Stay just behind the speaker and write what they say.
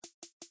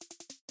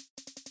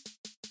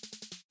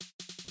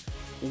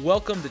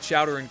Welcome to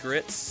Chowder and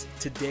Grits.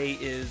 Today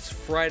is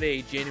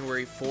Friday,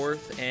 January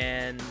 4th,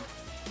 and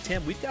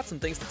Tim, we've got some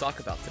things to talk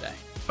about today.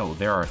 Oh,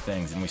 there are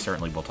things, and we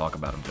certainly will talk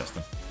about them,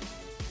 Justin.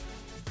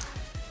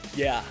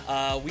 Yeah,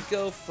 we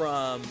go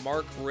from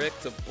Mark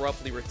Richt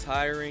abruptly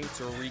retiring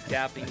to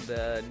recapping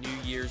the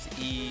New Year's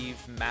Eve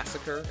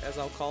massacre, as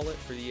I'll call it,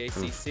 for the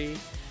ACC.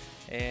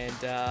 And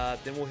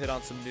then we'll hit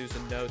on some news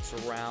and notes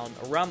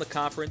around the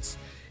conference.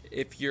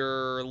 If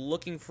you're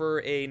looking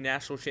for a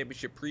national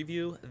championship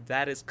preview,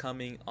 that is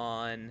coming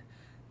on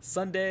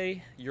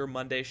Sunday, your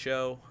Monday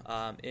show,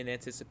 in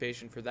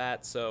anticipation for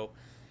that. So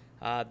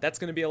that's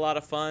going to be a lot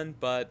of fun.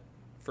 But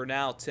for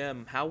now,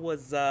 Tim, how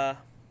was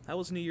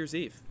New Year's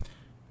Eve?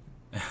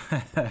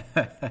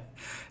 I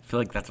feel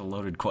like that's a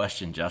loaded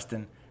question,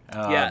 Justin.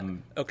 Yeah.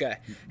 Okay.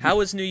 How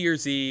was New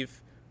Year's Eve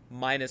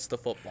minus the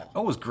football?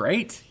 Oh, it was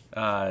great.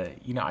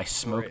 I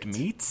smoked Great.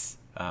 meats.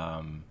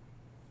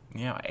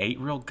 I ate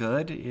real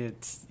good.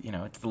 It's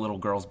the little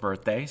girl's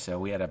birthday, so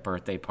we had a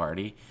birthday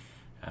party.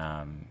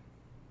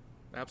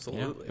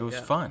 Absolutely. It was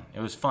fun. It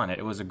was fun.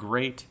 It was a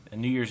great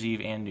New Year's Eve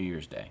and New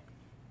Year's Day.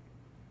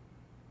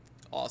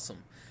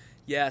 Awesome.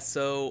 Yeah,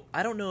 so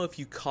I don't know if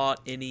you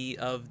caught any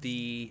of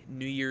the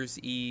New Year's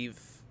Eve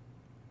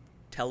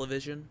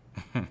television.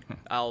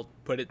 I'll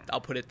put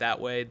it that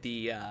way.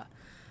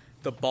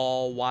 The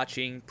ball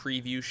watching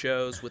preview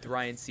shows with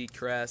Ryan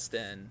Seacrest,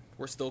 and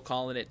we're still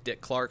calling it Dick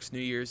Clark's New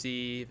Year's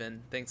Eve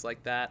and things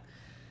like that.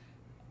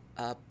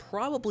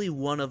 Probably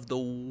one of the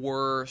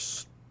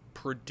worst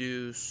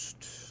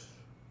produced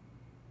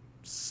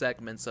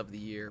segments of the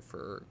year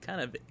for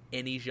kind of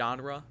any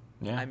genre.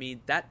 Yeah. I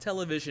mean, that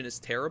television is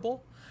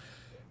terrible.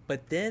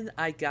 But then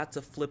I got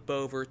to flip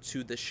over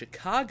to the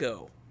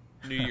Chicago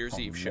New Year's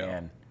Eve show.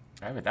 Man.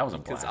 That was a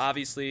Because blast.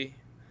 obviously,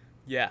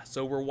 yeah,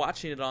 so we're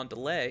watching it on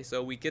delay.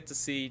 So we get to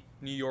see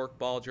New York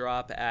ball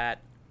drop at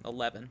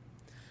 11.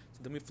 So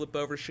then we flip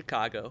over to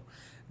Chicago.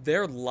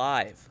 They're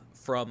live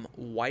from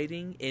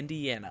Whiting,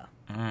 Indiana.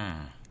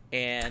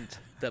 And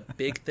the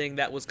big thing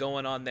that was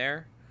going on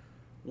there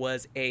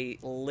was a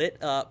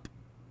lit up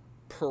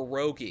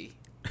pierogi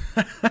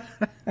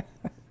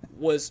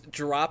was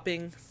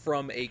dropping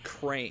from a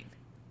crane.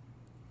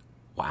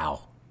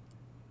 Wow.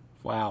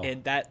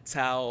 And that's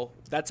how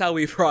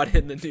we brought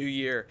in the new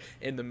year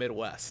in the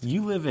Midwest.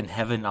 You live in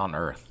heaven on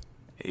earth.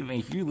 I mean,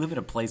 if you live in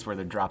a place where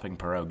they're dropping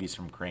pierogies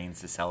from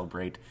cranes to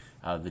celebrate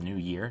the new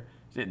year,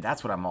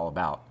 that's what I'm all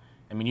about.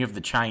 I mean, you have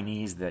the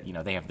Chinese that,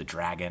 they have the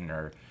dragon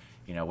or,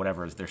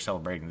 whatever they're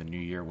celebrating the new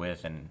year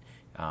with, and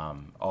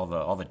all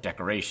the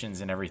decorations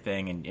and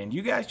everything. And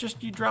you guys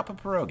you drop a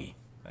pierogi.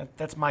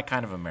 That's my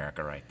kind of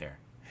America right there.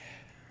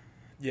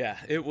 Yeah,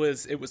 it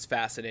was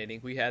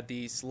fascinating. We had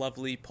these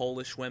lovely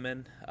Polish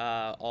women,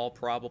 all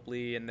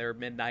probably in their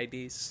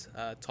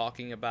mid-90s,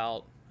 talking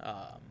about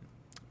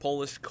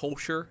Polish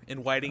culture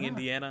in Whiting,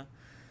 Indiana.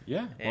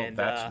 Yeah, And,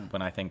 that's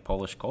when I think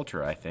Polish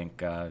culture, I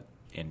think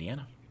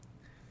Indiana.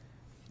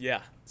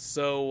 Yeah,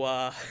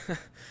 so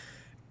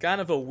kind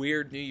of a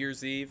weird New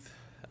Year's Eve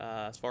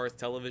as far as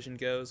television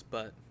goes,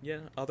 but yeah,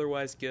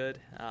 otherwise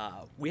good.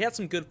 We had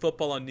some good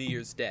football on New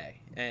Year's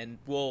Day, and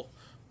we'll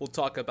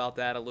talk about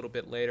that a little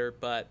bit later,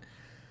 but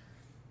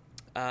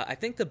I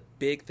think the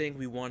big thing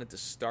we wanted to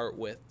start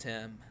with,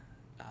 Tim,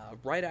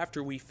 right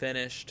after we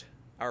finished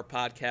our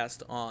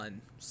podcast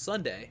on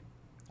Sunday,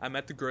 I'm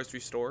at the grocery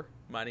store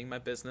minding my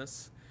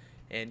business,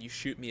 and you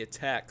shoot me a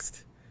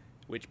text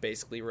which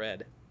basically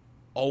read,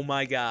 "Oh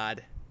my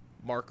God,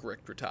 Mark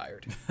Richt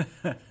retired."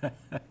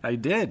 I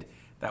did.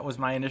 That was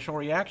my initial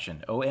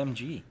reaction.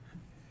 OMG.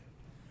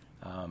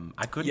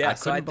 I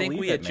couldn't believe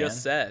we it, had man.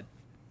 just said,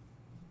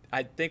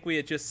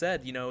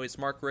 is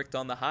Mark Richt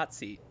on the hot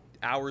seat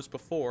hours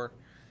before?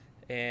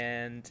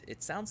 And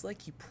it sounds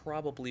like he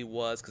probably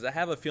was, because I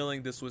have a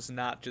feeling this was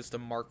not just a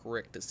Mark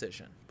Richt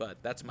decision, but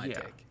that's my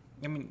take.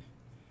 I mean,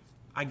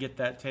 I get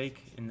that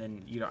take, and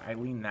then, I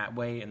lean that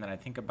way, and then I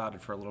think about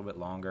it for a little bit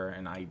longer,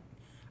 and I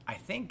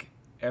think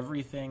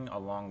everything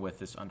along with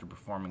this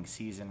underperforming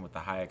season with the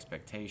high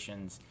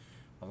expectations,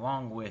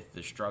 along with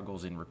the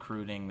struggles in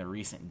recruiting, the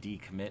recent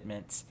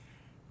decommitments,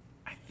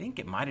 I think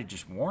it might have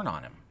just worn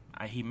on him.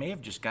 He may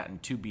have just gotten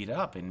too beat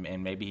up, and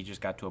maybe he just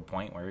got to a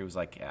point where he was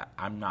like,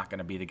 I'm not going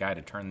to be the guy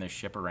to turn this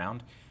ship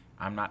around.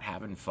 I'm not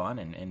having fun,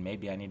 and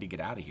maybe I need to get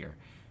out of here.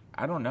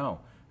 I don't know.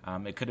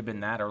 It could have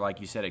been that, or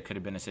like you said, it could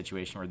have been a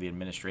situation where the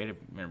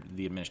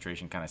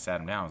administration kind of sat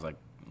him down. I was like,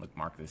 look,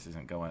 Mark, this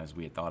isn't going as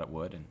we had thought it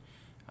would, and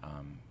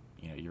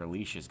your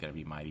leash is going to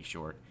be mighty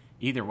short.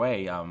 Either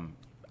way,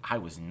 I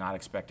was not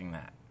expecting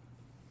that.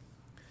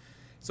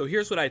 So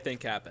here's what I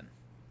think happened.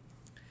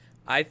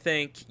 I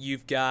think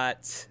you've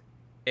got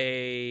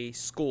a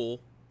school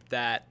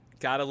that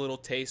got a little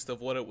taste of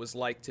what it was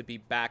like to be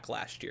back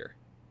last year.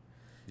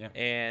 Yeah.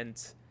 And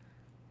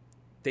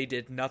they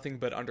did nothing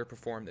but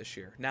underperform this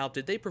year. Now,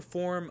 did they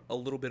perform a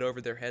little bit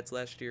over their heads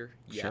last year?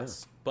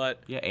 Yes. Sure.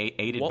 But yeah,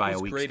 aided what by was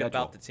a weak great schedule.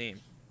 about the team?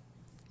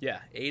 Yeah,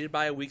 aided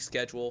by a weak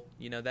schedule.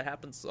 That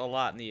happens a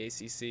lot in the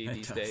ACC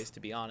these days, to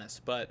be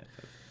honest. But,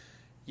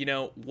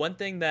 one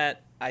thing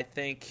that I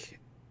think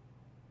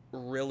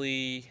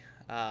really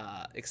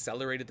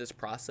accelerated this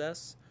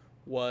process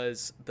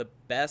was the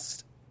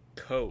best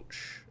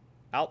coach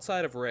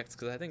outside of Richt,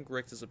 because I think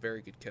Richt is a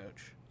very good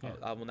coach. Yeah.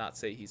 I will not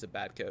say he's a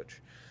bad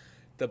coach.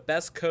 The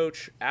best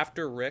coach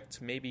after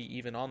Richt, maybe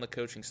even on the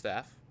coaching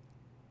staff,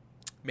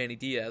 Manny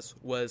Diaz,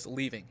 was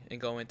leaving and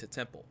going to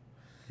Temple.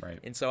 Right.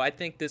 And so I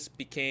think this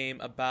became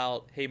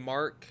about, hey,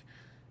 Mark,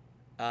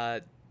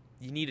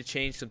 you need to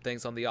change some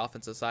things on the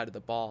offensive side of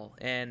the ball.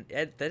 And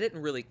that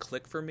didn't really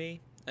click for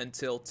me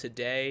until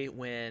today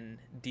when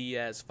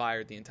Diaz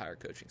fired the entire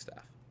coaching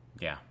staff.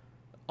 Yeah.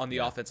 On the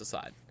offensive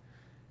side.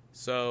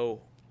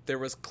 So there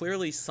was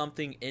clearly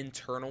something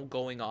internal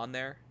going on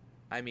there.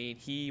 I mean,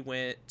 he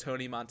went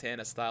Tony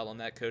Montana style on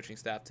that coaching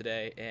staff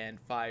today and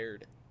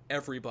fired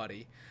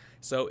everybody.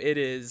 So it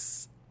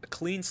is a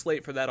clean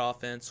slate for that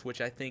offense, which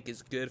I think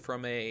is good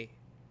from a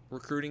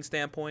recruiting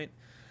standpoint.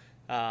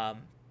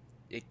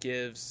 It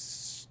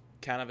gives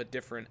kind of a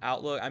different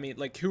outlook. I mean,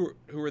 like, who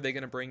are they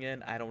going to bring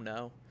in? I don't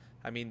know.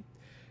 I mean,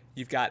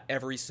 you've got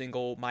every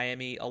single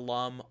Miami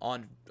alum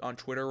on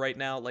Twitter right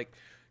now. Like,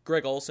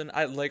 Greg Olson.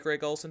 I like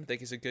Greg Olson. I think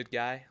he's a good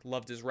guy.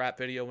 Loved his rap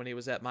video when he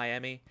was at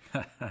Miami.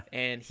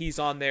 And he's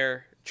on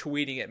there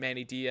tweeting at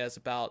Manny Diaz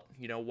about,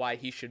 why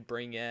he should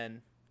bring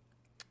in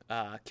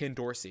Ken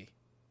Dorsey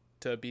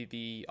to be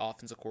the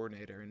offensive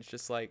coordinator. And it's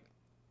just like,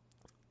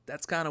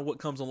 that's kind of what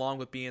comes along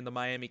with being the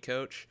Miami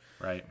coach.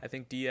 Right. I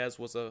think Diaz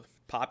was a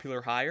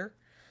popular hire.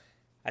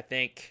 I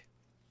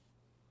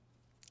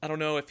don't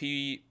know if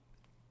he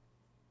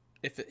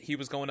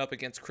was going up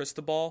against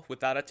Cristobal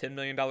without a $10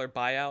 million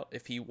buyout,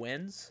 if he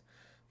wins.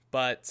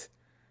 But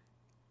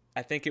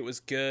I think it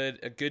was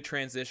a good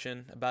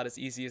transition, about as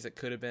easy as it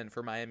could have been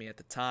for Miami at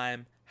the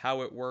time.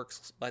 How it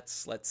works,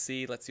 let's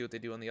see what they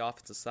do on the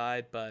offensive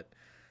side. But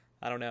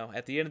I don't know.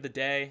 At the end of the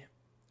day,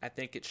 I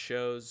think it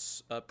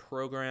shows a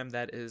program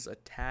that is a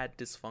tad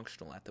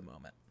dysfunctional at the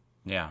moment.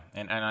 Yeah,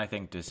 and I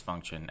think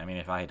dysfunction, I mean,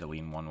 if I had to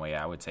lean one way,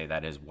 I would say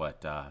that is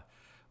what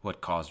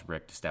caused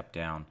Rick to step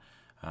down.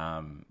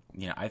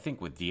 I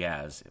think with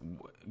Diaz,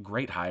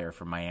 great hire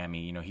for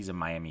Miami. He's a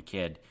Miami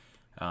kid.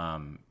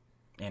 And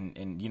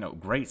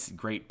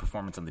great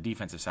performance on the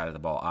defensive side of the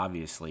ball,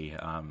 obviously.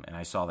 And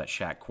I saw that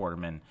Shaq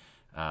Quarterman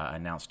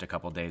announced a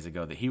couple days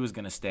ago that he was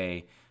going to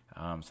stay.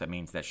 So that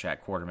means that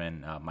Shaq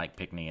Quarterman, Mike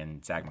Pickney,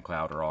 and Zach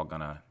McLeod are all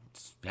going to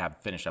have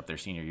finished up their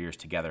senior years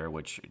together,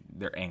 which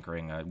they're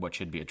anchoring what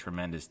should be a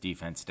tremendous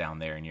defense down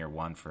there in year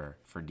one for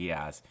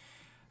Diaz.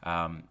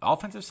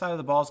 Offensive side of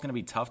the ball is going to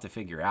be tough to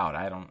figure out.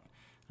 I don't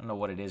know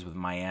what it is with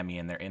Miami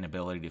and their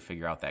inability to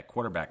figure out that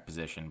quarterback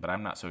position, but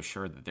I'm not so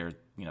sure that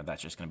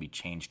that's just going to be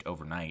changed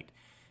overnight.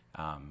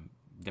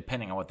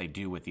 Depending on what they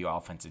do with the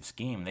offensive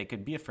scheme, they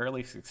could be a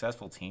fairly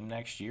successful team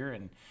next year.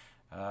 And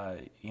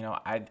I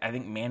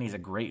think Manny's a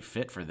great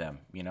fit for them.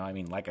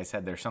 Like I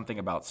said, there's something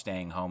about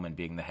staying home and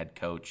being the head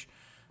coach.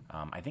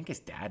 I think his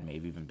dad may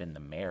have even been the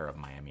mayor of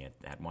Miami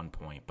at one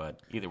point,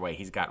 but either way,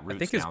 he's got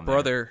roots down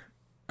there.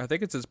 I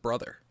think it's his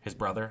brother. His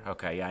brother?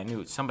 Okay, yeah, I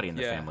knew somebody in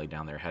the family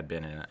down there had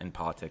been in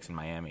politics in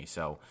Miami.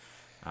 So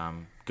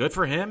good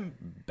for him,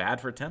 bad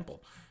for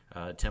Temple.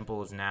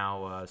 Temple is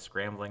now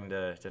scrambling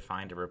to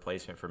find a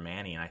replacement for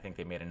Manny, and I think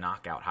they made a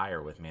knockout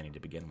hire with Manny to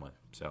begin with.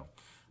 So,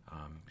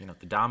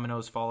 the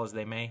dominoes fall as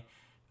they may.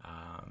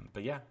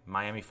 But yeah,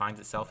 Miami finds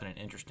itself in an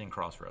interesting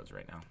crossroads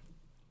right now.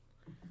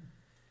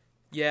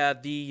 Yeah,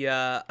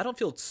 I don't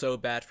feel so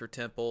bad for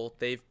Temple.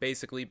 They've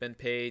basically been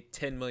paid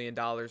 $10 million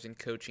in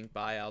coaching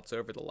buyouts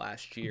over the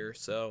last year.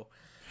 So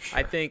sure.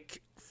 I think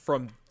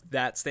from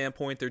that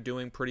standpoint, they're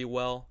doing pretty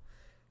well.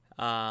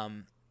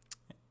 Diaz...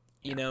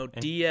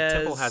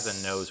 Temple has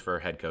a nose for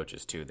head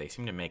coaches, too. They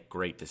seem to make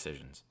great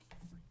decisions.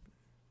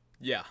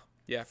 Yeah,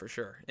 for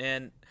sure.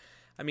 And,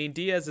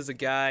 Diaz is a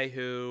guy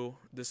who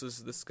this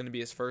is going to be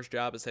his first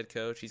job as head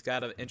coach. He's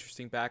got an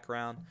interesting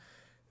background.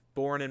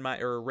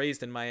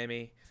 Raised in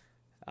Miami.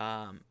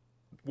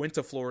 Went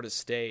to Florida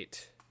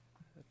State,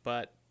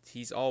 but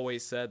he's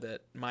always said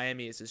that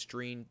Miami is his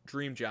dream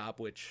job,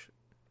 which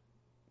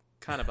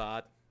kind of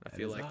odd. I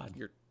feel like odd.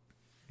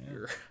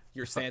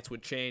 Your stance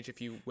would change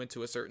if you went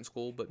to a certain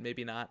school, but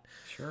maybe not.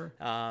 Sure.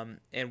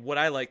 And what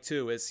I like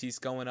too is he's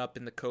going up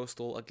in the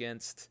Coastal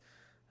against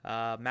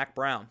Mac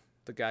Brown,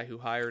 the guy who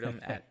hired him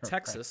at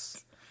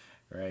Texas,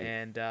 right?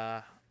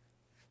 And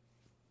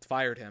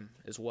fired him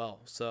as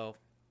well. So,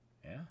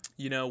 yeah,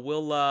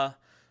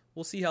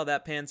 we'll see how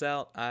that pans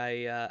out.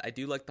 I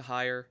do like the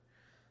hire,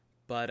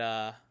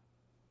 but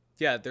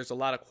there's a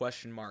lot of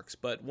question marks.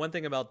 But one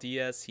thing about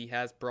Diaz, he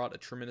has brought a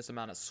tremendous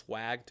amount of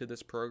swag to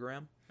this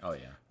program. Oh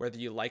yeah. Whether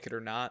you like it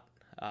or not,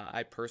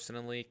 I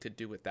personally could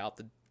do without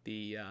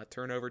the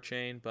turnover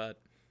chain, but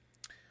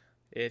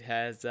it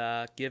has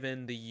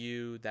given the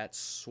U that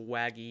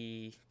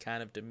swaggy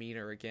kind of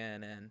demeanor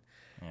again. And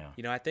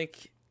I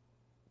think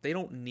they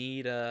don't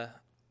need a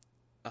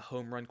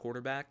home run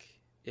quarterback.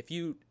 If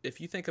you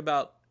think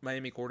about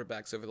Miami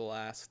quarterbacks over the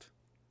last,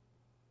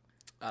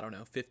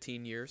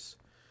 15 years,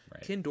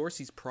 right. Ken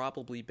Dorsey's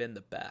probably been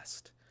the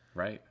best.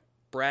 Right.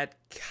 Brad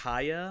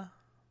Kaya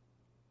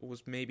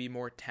was maybe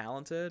more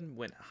talented,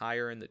 went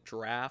higher in the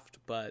draft,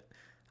 but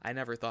I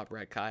never thought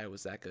Brad Kaaya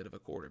was that good of a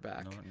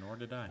quarterback. Nor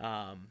did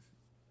I.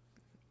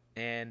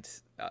 And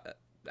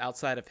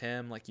outside of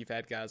him, like you've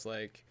had guys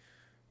like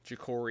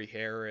Ja'Cory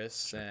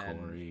Harris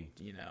and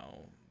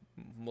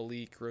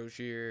Malik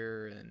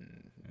Rozier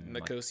and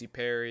N'Kosi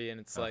Perry, and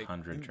it's like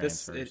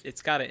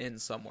it's got to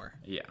end somewhere.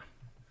 Yeah.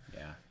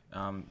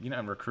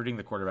 And recruiting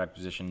the quarterback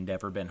position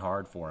never been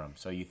hard for them.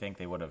 So you think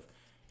they would have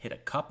hit a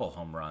couple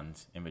home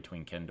runs in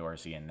between Ken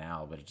Dorsey and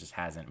now, but it just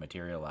hasn't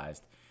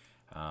materialized.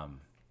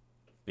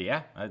 But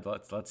yeah,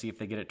 let's see if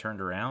they get it turned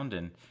around,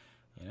 and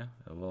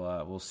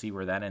we'll see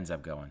where that ends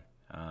up going.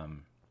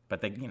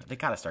 But they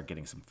got to start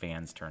getting some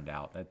fans turned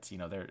out. That's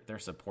their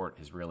support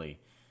has really,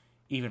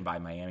 even by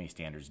Miami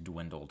standards,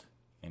 dwindled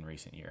in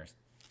recent years.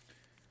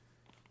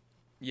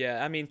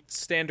 Yeah, I mean,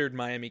 standard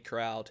Miami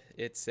crowd.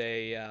 It's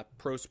a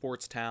pro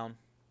sports town.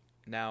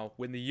 Now,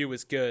 when the U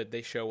is good,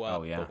 they show up.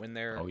 Oh, yeah. But when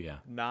they're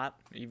not,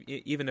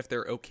 even if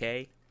they're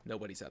okay,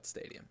 nobody's at the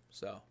stadium.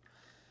 So,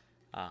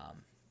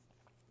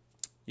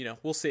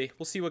 we'll see.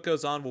 We'll see what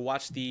goes on. We'll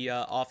watch the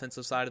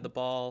offensive side of the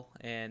ball.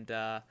 And,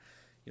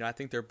 I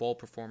think their bowl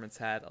performance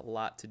had a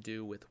lot to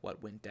do with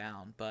what went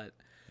down. But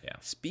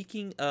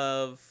speaking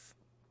of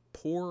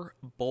poor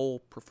bowl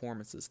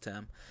performances,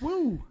 Tim.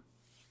 Woo!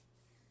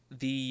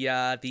 The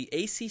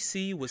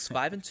ACC was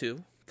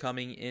 5-2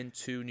 coming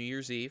into New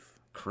Year's Eve,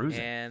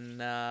 cruising,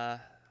 and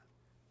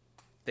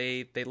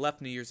they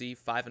left New Year's Eve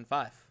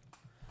 5-5.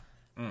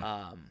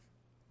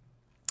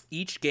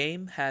 Each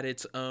game had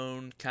its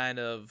own kind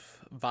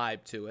of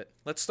vibe to it.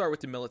 Let's start with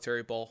the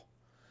Military Bowl.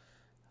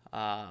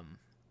 No,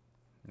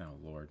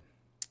 Lord,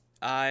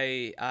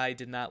 I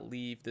did not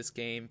leave this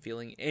game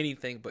feeling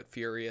anything but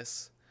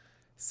furious.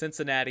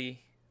 Cincinnati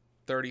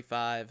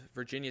 35,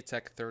 Virginia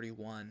Tech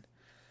 31.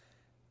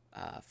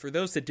 For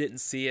those that didn't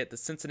see it, the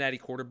Cincinnati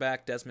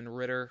quarterback, Desmond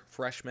Ridder,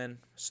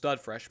 stud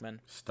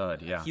freshman.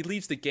 Stud, yeah. He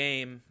leaves the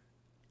game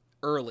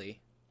early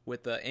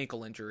with the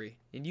ankle injury.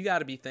 And you got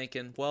to be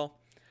thinking, well,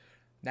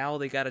 now all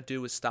they got to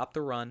do is stop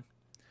the run.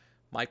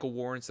 Michael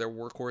Warren's their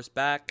workhorse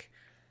back.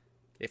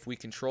 If we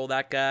control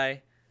that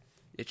guy,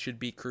 it should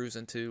be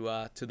cruising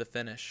to the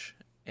finish.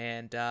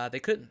 And they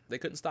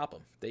couldn't stop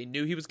him. They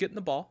knew he was getting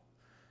the ball,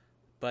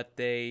 but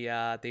they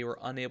were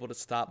unable to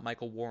stop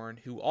Michael Warren,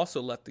 who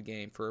also left the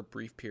game for a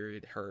brief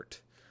period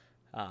hurt.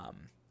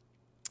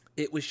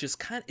 It was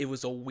just it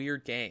was a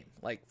weird game.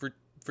 Like,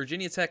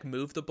 Virginia Tech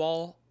moved the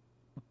ball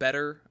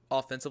better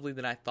offensively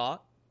than I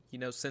thought.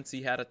 Since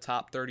he had a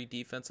top 30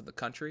 defense in the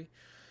country.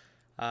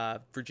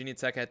 Virginia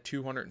Tech had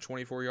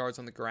 224 yards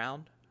on the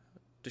ground.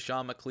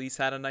 Deshaun McLeese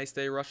had a nice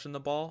day rushing the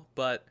ball,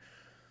 but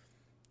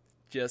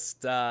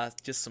just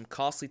some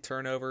costly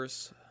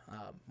turnovers.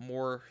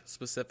 More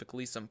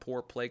specifically, some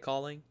poor play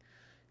calling.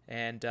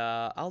 And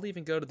I'll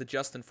even go to the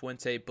Justin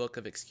Fuente book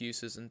of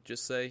excuses and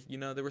just say,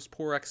 there was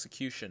poor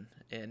execution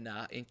in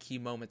key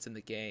moments in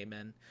the game.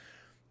 And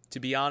to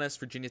be honest,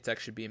 Virginia Tech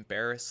should be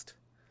embarrassed.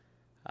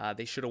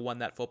 They should have won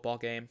that football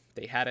game.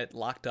 They had it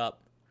locked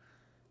up.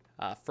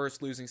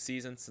 First losing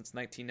season since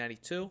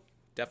 1992.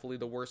 Definitely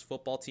the worst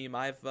football team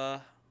I've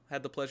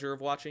had the pleasure of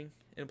watching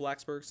in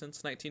Blacksburg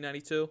since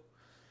 1992.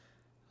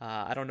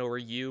 I don't know where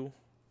you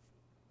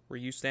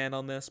stand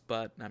on this,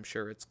 but I'm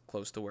sure it's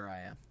close to where I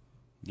am.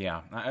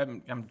 Yeah,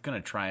 I'm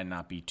going to try and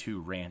not be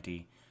too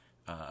ranty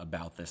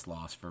about this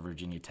loss for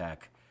Virginia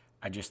Tech.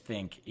 I just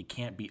think it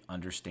can't be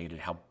understated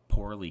how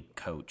poorly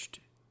coached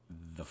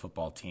the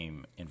football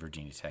team in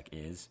Virginia Tech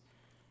is.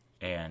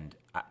 And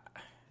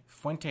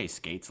Fuente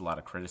skates a lot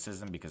of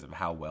criticism because of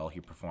how well he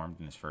performed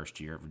in his first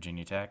year at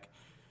Virginia Tech.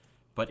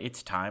 But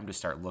it's time to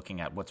start looking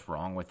at what's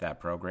wrong with that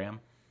program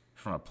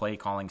from a play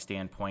calling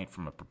standpoint,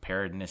 from a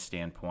preparedness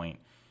standpoint.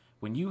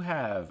 When you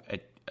have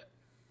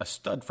a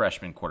stud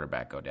freshman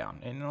quarterback go down,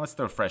 and let's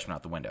throw freshman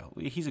out the window.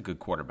 He's a good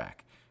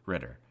quarterback,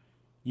 Ridder.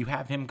 You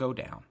have him go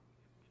down.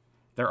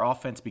 Their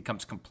offense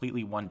becomes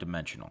completely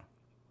one-dimensional.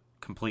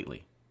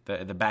 Completely.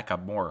 The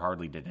backup Moore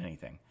hardly did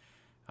anything.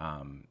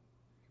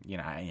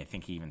 I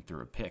think he even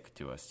threw a pick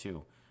to us,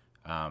 too.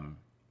 They're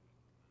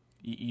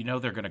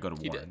going to go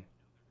to Warren.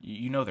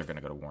 You know they're going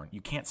to go to Warren.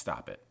 You can't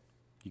stop it.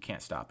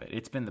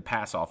 It's been the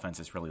pass offense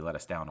that's really let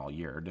us down all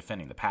year. Or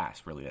defending the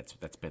pass, really,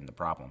 that's been the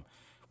problem.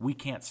 We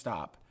can't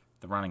stop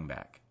the running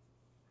back.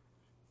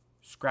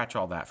 Scratch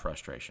all that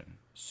frustration.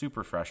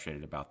 Super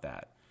frustrated about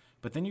that.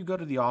 But then you go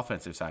to the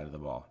offensive side of the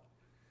ball.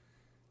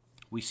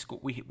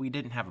 We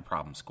didn't have a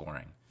problem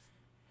scoring.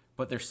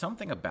 But there's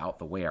something about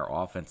the way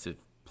our offensive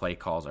play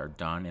calls are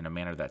done in a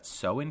manner that's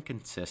so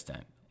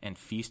inconsistent and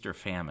feast or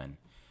famine.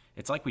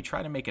 It's like we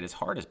try to make it as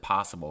hard as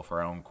possible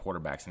for our own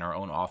quarterbacks and our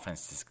own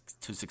offense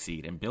to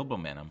succeed and build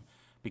momentum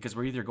because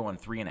we're either going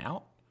 3 and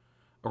out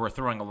or we're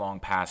throwing a long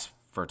pass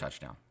for a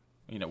touchdown.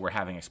 We're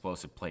having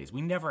explosive plays.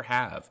 We never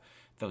have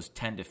those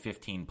 10 to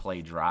 15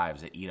 play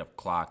drives that eat up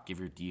clock, give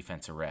your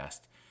defense a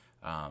rest,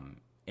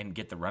 and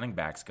get the running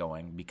backs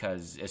going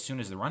because as soon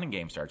as the running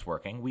game starts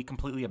working, we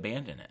completely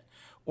abandon it.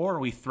 Or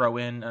we throw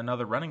in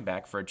another running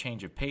back for a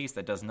change of pace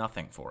that does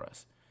nothing for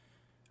us.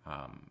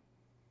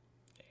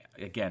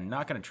 Again,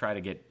 not going to try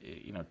to get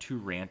too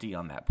ranty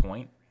on that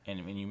point,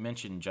 And when you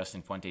mentioned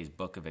Justin Fuente's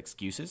book of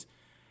excuses,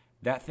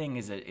 that thing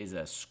is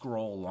a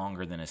scroll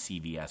longer than a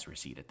CVS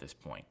receipt at this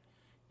point.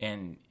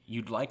 And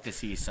you'd like to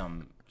see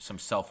some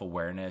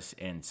self-awareness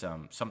and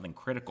something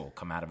critical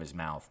come out of his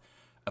mouth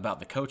about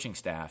the coaching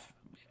staff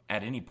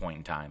at any point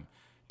in time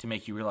to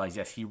make you realize,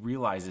 yes, he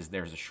realizes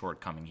there's a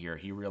shortcoming here.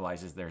 He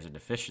realizes there's a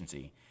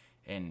deficiency.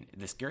 And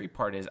the scary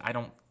part is I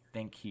don't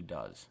think he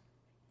does.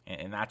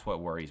 And that's what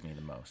worries me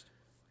the most.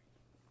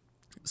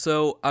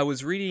 So I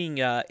was reading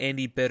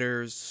Andy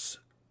Bitter's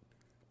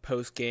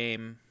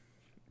post-game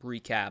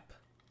recap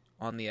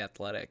on The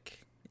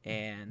Athletic,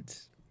 and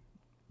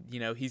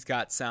he's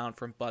got sound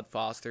from Bud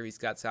Foster, he's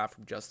got sound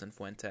from Justin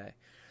Fuente.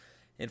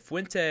 And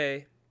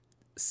Fuente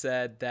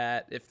said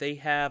that if they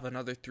have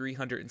another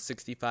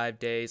 365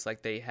 days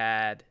like they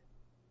had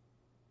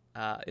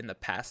in the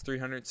past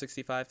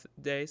 365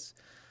 days,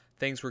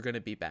 things were going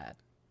to be bad.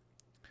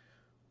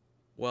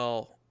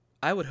 Well,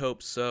 I would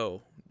hope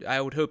so. I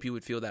would hope you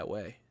would feel that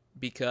way,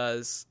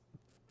 because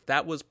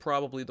that was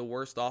probably the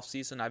worst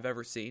offseason I've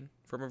ever seen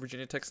from a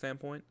Virginia Tech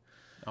standpoint.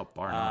 Oh,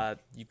 bar none.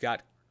 You've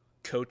got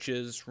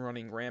coaches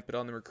running rampant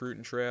on the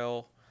recruiting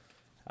trail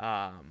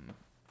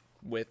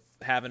with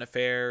having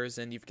affairs,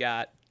 and you've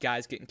got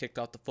guys getting kicked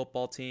off the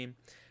football team.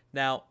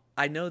 Now,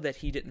 I know that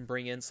he didn't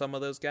bring in some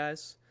of those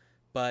guys,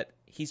 but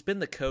he's been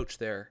the coach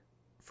there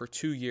for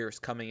 2 years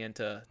coming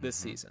into this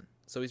season.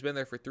 So he's been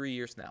there for 3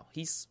 years now.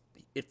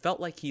 It felt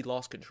like he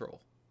lost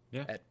control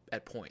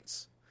at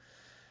points.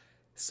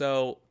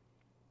 So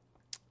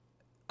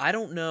I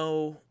don't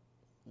know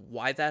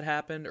why that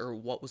happened or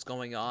what was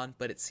going on,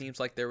 but it seems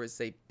like there was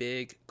a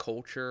big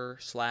culture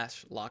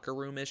 / locker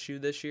room issue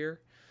this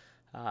year,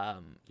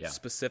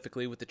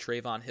 specifically with the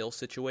Trayvon Hill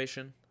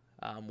situation,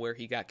 where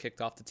he got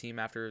kicked off the team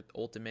after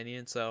Old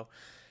Dominion. So,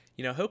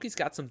 Hokies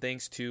got some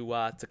things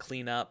to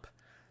clean up.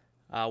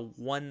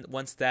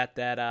 One stat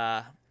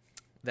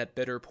that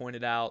Bitter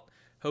pointed out,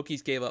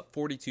 Hokies gave up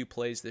 42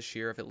 plays this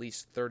year of at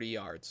least 30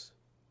 yards.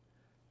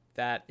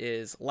 That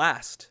is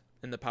last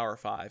in the Power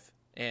 5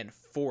 and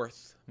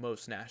fourth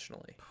most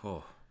nationally.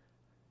 Oh.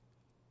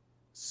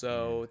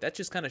 So that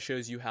just kind of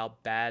shows you how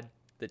bad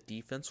the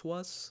defense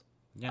was.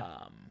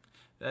 Yeah.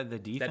 The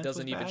defense that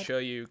doesn't was even bad? show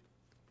you.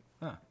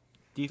 Huh.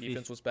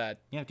 Defense was bad.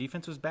 Yeah,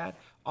 defense was bad.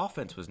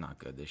 Offense was not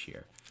good this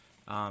year.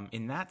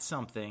 And that's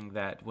something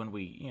that when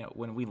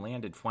we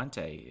landed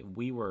Fuente,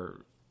 we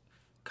were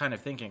kind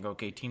of thinking,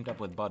 okay, teamed up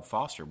with Bud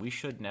Foster, we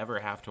should never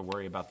have to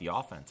worry about the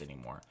offense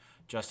anymore.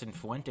 Justin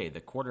Fuente, the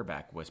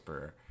quarterback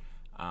whisperer,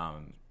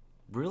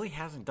 really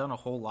hasn't done a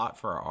whole lot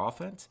for our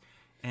offense.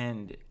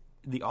 And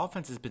the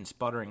offense has been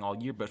sputtering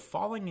all year, but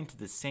falling into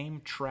the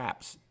same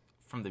traps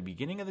from the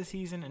beginning of the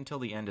season until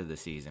the end of the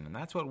season. And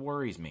that's what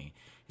worries me,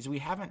 is we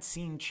haven't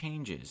seen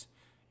changes.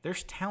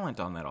 There's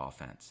talent on that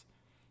offense.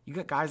 You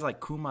got guys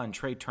like Kuma and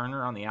Trey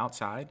Turner on the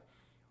outside,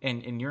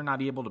 and you're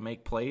not able to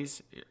make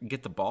plays,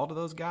 get the ball to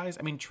those guys.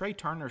 I mean, Trey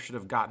Turner should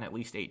have gotten at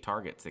least 8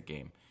 targets that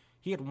game.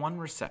 He had 1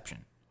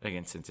 reception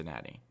against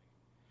Cincinnati.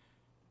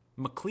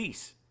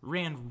 McLeese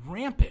ran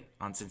rampant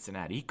on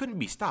Cincinnati. He couldn't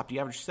be stopped. He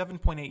averaged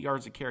 7.8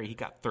 yards a carry. He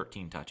got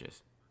 13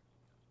 touches.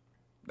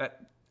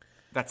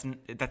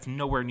 That's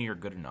nowhere near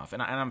good enough.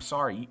 And I'm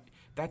sorry,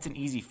 that's an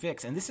easy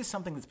fix. And this is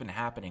something that's been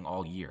happening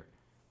all year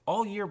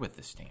with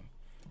this team.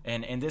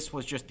 And this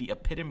was just the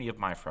epitome of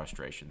my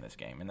frustration this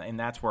game. And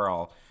that's where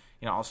I'll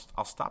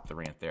stop the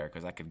rant there,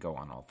 because I could go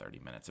on all 30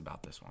 minutes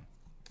about this one.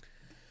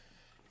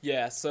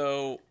 Yeah,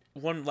 so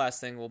one last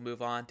thing, we'll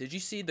move on. Did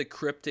you see the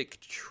cryptic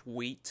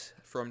tweet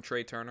from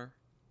Trey Turner?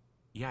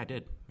 Yeah, I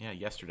did. Yeah,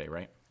 yesterday,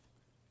 right?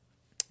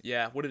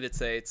 Yeah, what did it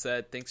say? It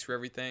said, thanks for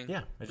everything,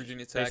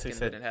 Virginia Tech, and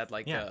then it had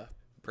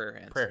prayer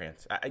hands. Prayer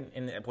hands.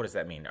 And what does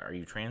that mean? Are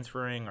you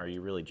transferring? Are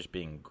you really just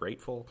being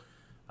grateful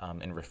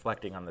and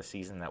reflecting on the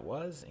season that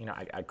was?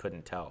 I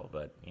couldn't tell,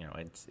 but,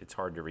 it's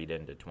hard to read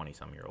into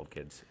 20-some-year-old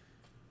kids.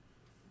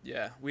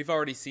 Yeah, we've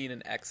already seen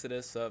an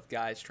exodus of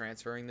guys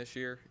transferring this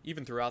year,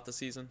 even throughout the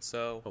season,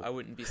 so I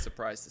wouldn't be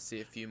surprised to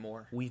see a few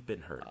more. We've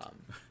been hurt.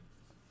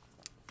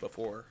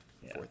 Before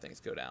things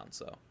go down.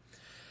 So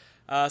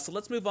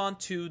let's move on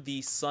to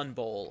the Sun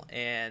Bowl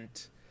and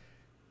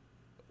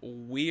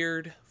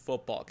weird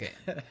football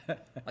game.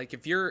 Like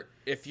if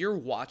you're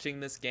watching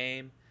this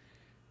game,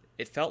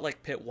 it felt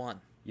like Pitt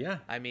won. Yeah.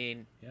 I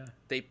mean,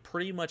 they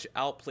pretty much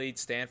outplayed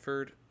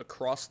Stanford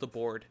across the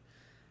board.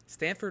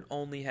 Stanford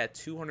only had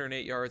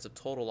 208 yards of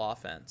total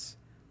offense.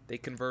 They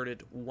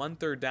converted 1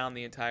 third down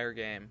the entire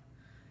game.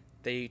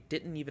 They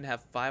didn't even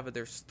have 5 of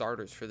their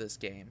starters for this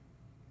game,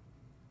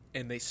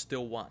 and they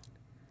still won.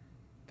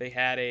 They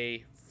had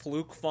a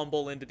fluke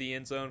fumble into the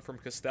end zone from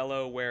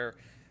Costello where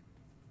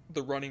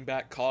the running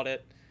back caught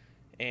it,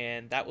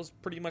 and that was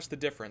pretty much the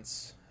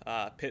difference.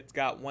 Pitt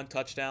got 1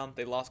 touchdown.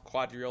 They lost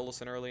Quadri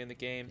Olison early in the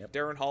game. Yep.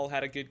 Darren Hall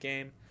had a good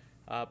game,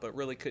 but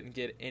really couldn't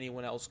get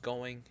anyone else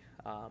going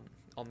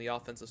on the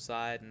offensive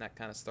side, and that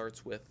kind of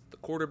starts with the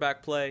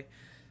quarterback play.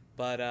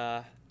 But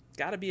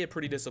got to be a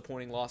pretty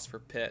disappointing loss for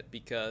Pitt,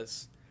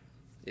 because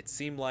it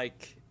seemed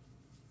like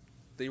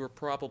they were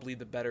probably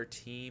the better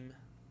team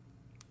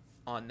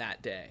on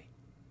that day.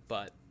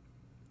 But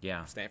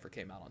Yeah. Stanford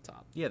came out on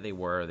top. Yeah, they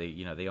were.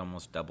 They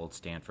almost doubled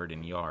Stanford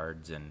in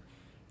yards, and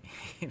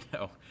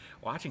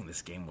watching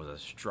this game was a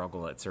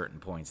struggle at certain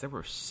points. There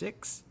were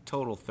 6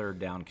 total third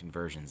down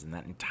conversions in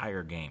that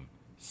entire game.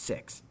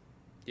 6.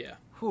 Yeah.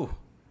 Whew.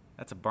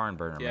 That's a barn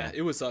burner, Yeah, man.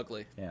 it was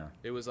ugly. Yeah.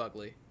 It was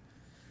ugly.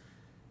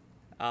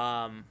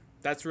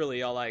 That's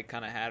really all I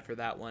kind of had for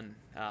that one.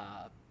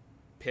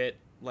 Pitt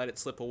let it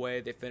slip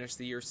away. They finished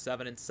the year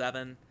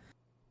 7-7.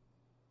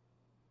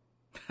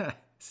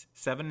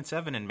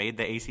 7-7 and made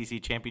the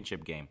ACC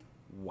championship game.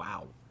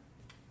 Wow.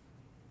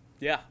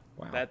 Yeah.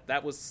 Wow.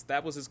 That was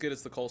as good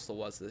as the Coastal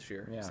was this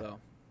year. Yeah. So.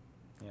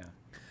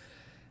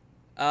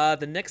 Yeah.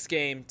 The next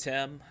game,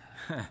 Tim,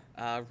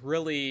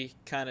 really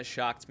kind of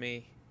shocked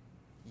me.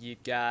 You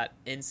got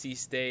NC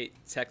State,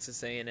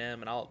 Texas A&M,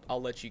 and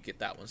I'll let you get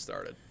that one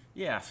started.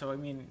 Yeah, so, I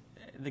mean,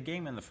 the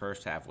game in the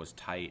first half was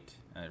tight.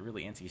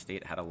 Really, NC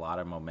State had a lot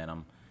of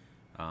momentum.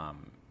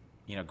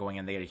 Going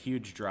in, they had a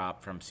huge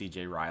drop from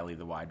C.J. Riley,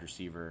 the wide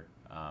receiver,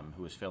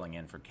 who was filling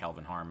in for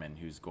Kelvin Harmon,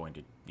 who's going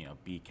to,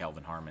 be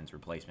Kelvin Harmon's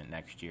replacement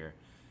next year.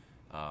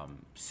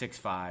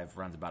 6'5",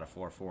 runs about a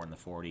 4.4 in the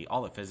 40,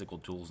 all the physical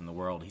tools in the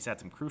world. He's had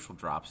some crucial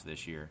drops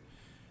this year.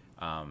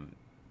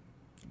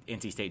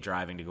 NC State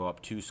driving to go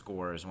up 2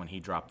 scores when he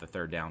dropped the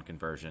third down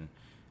conversion.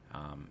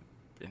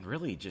 And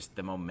really just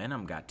the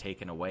momentum got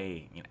taken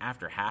away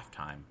after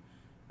halftime.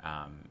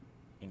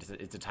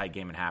 It's a tight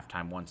game at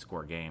halftime,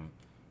 1-score game.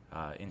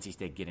 NC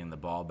State getting the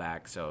ball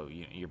back, so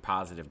you're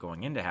positive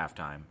going into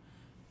halftime.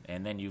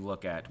 And then you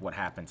look at what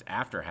happens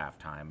after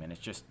halftime, and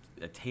it's just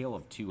a tale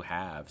of 2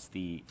 halves.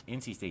 The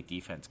NC State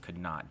defense could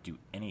not do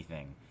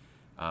anything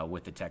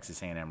with the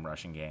Texas A&M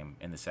rushing game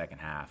in the second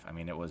half. I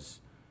mean, it was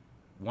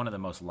one of the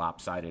most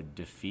lopsided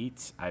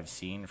defeats I've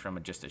seen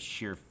from just a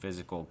sheer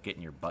physical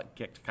getting your butt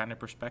kicked kind of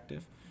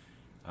perspective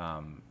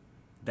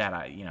that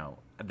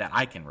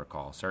I can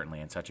recall, certainly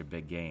in such a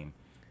big game.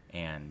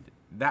 And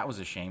that was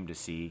a shame to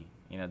see.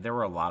 There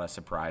were a lot of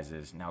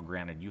surprises. Now,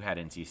 granted, you had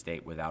NC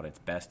State without its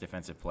best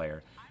defensive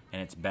player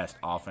and its best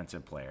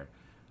offensive player,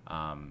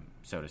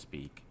 so to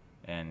speak.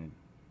 And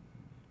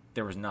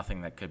there was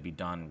nothing that could be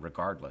done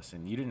regardless.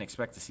 And you didn't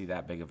expect to see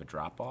that big of a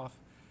drop-off,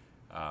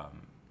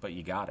 but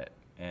you got it.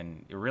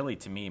 And it really,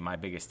 to me, my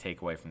biggest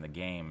takeaway from the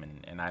game,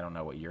 and I don't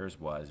know what yours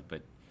was,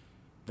 but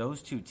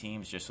those 2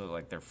 teams just look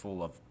like they're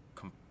full of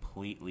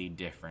completely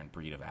different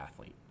breed of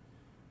athlete.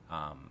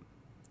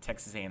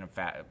 Texas A&M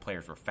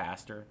players were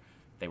faster.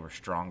 They were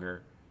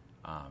stronger,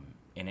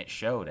 and it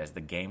showed as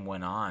the game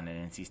went on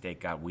and NC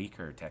State got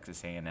weaker.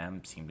 Texas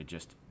A&M seemed to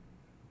just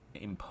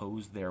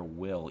impose their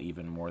will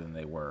even more than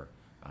they were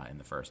in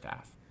the first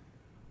half.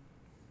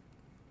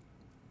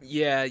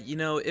 Yeah,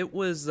 it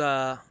was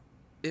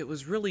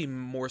really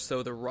more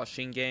so the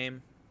rushing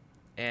game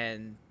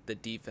and the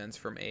defense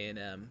from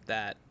A&M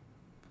that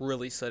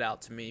really stood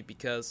out to me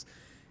because,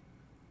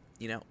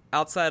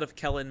 outside of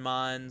Kellen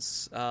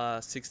Mond's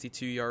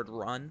 62-yard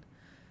run,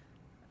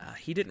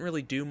 he didn't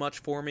really do much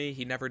for me.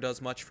 He never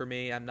does much for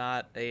me. I'm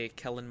not a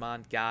Kellen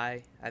Mond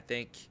guy. I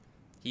think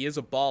he is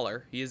a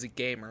baller. He is a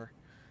gamer,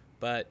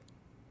 but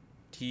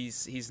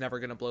he's never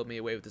going to blow me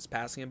away with his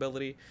passing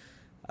ability.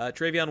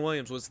 Travion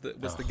Williams was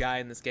the guy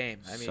in this game.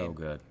 I mean, so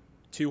good.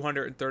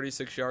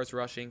 236 yards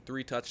rushing,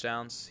 3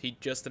 touchdowns. He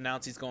just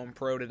announced he's going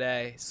pro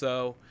today,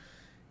 so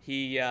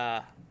he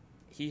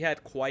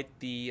had quite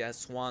the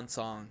swan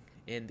song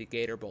in the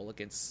Gator Bowl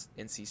against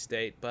NC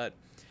State. But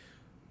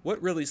what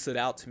really stood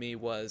out to me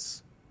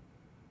was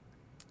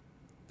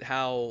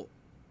how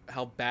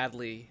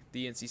badly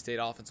the NC State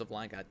offensive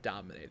line got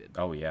dominated.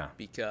 Oh, yeah.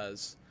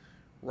 Because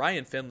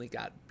Ryan Finley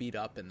got beat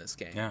up in this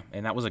game. Yeah,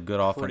 and that was a good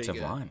offensive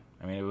line.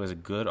 I mean, it was a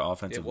good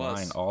offensive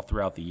line all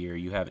throughout the year.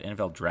 You have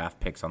NFL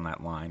draft picks on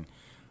that line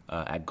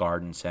at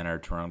guard and center,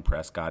 Tyrone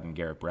Prescott and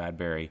Garrett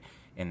Bradbury,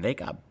 and they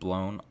got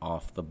blown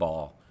off the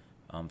ball.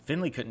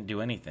 Finley couldn't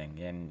do anything,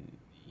 and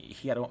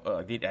he had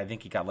I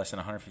think he got less than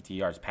 150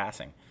 yards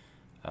passing,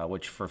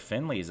 which for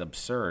Finley is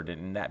absurd,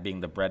 and that being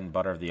the bread and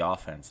butter of the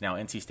offense. Now,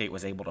 NC State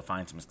was able to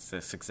find some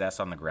success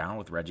on the ground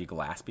with Reggie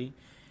Gillespie,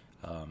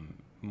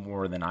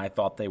 more than I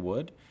thought they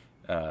would.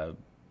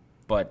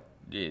 But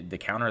the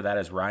counter to that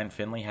is Ryan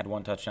Finley had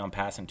 1 touchdown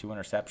pass and 2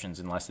 interceptions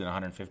in less than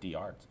 150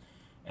 yards.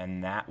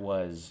 And that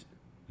was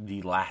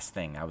the last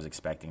thing I was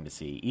expecting to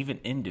see, even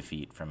in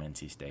defeat from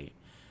NC State.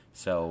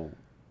 So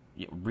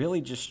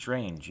really just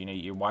strange.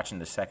 You're watching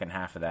the second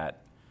half of that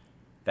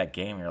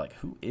game, and you're like,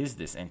 who is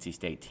this NC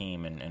State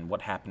team, and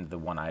what happened to the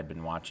one I had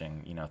been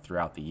watching,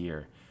 throughout the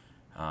year?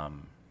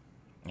 And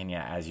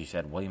yeah, as you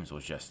said, Williams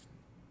was just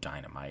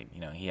dynamite.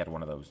 He had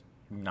one of those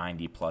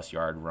 90-plus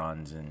yard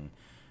runs and,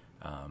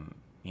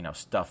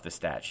 stuffed the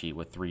stat sheet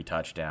with 3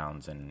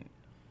 touchdowns and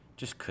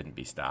just couldn't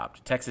be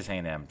stopped. Texas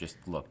A&M just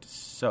looked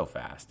so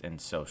fast and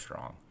so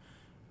strong.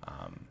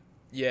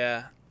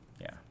 Yeah.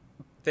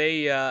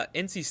 They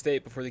NC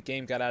State, before the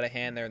game got out of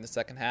hand there in the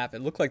second half, it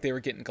looked like they were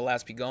getting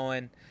Gillespie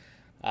going.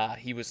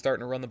 He was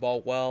starting to run the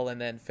ball well, and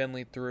then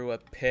Finley threw a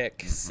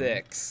pick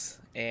 6,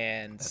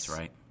 and that's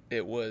right.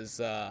 It was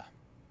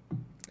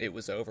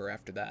over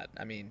after that.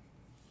 I mean,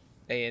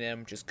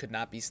 A&M just could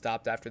not be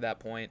stopped after that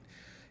point.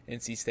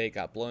 NC State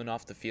got blown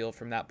off the field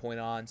from that point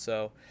on.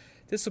 So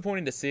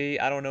disappointing to see.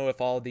 I don't know if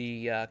all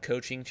the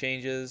coaching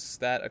changes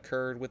that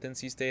occurred with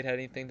NC State had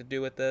anything to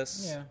do with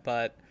this,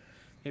 but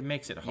it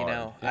makes it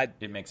hard.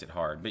 It makes it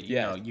hard. But,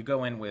 you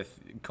go in with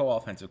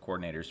co-offensive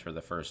coordinators for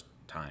the first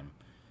time,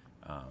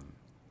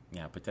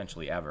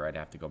 potentially ever. I'd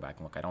have to go back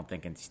and look. I don't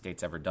think NC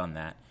State's ever done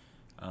that.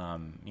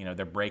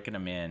 They're breaking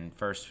them in.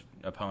 First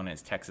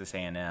opponent's Texas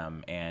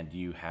A&M, and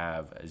you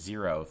have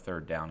 0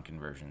 third down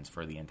conversions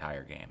for the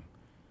entire game.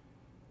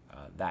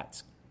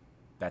 That's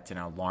an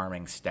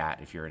alarming stat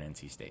if you're an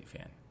NC State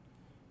fan.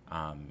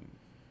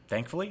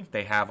 Thankfully,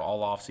 they have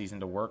all offseason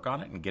to work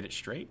on it and get it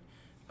straight.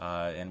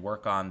 And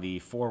work on the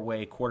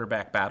 4-way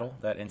quarterback battle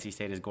that NC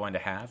State is going to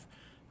have.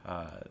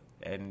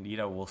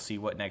 We'll see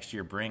what next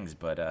year brings.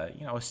 But, a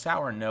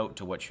sour note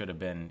to what should have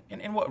been,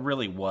 and what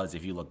really was,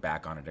 if you look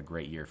back on it, a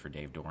great year for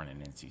Dave Doeren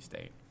and NC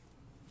State.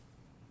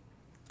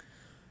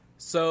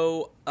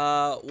 So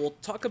we'll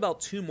talk about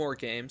 2 more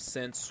games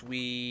since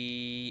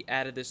we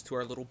added this to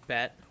our little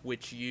bet,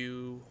 which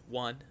you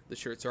won. The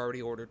shirts are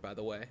already ordered, by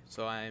the way,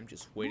 so I am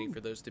just waiting for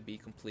those to be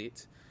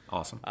complete.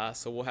 Awesome.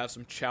 So we'll have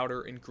some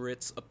Chowder and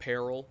Grits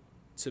apparel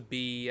to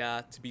be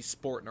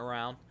sporting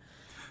around.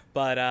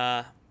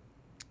 But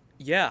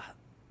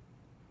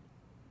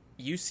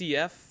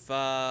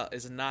UCF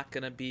is not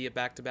going to be a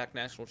back-to-back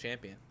national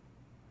champion.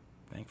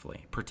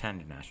 Thankfully,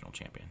 pretend national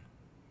champion.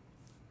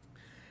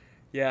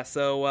 Yeah.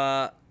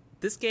 So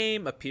this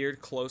game appeared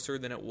closer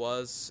than it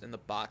was in the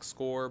box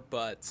score,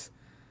 but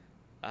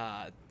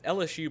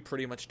LSU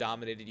pretty much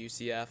dominated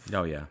UCF.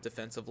 Oh yeah.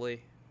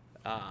 Defensively.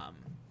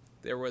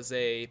 There was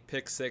a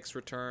pick-6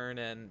 return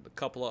and a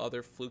couple of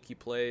other fluky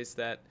plays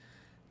that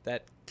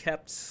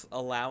kept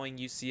allowing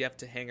UCF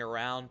to hang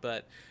around.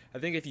 But I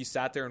think if you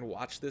sat there and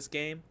watched this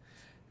game,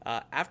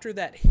 after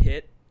that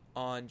hit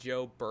on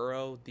Joe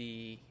Burrow,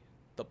 the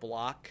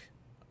block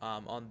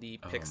on the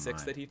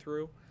pick-6 that he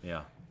threw,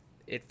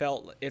 it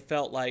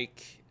felt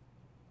like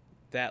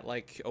that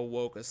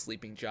awoke a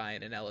sleeping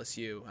giant in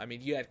LSU. I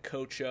mean, you had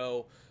Coach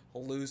O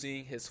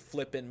losing his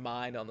flippin'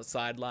 mind on the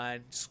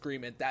sideline,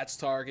 screaming, "That's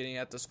targeting"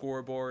 at the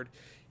scoreboard.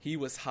 He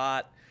was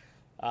hot.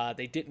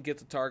 They didn't get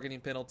the targeting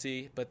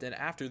penalty, but then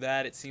after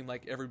that, it seemed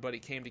like everybody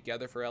came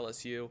together for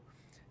LSU.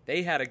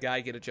 They had a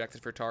guy get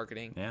ejected for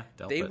targeting. Yeah,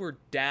 they were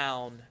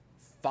down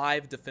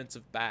 5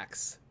 defensive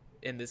backs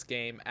in this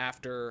game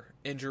after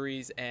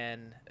injuries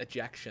and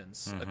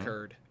ejections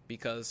occurred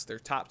because their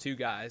top 2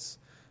 guys,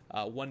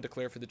 one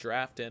declared for the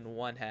draft and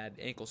one had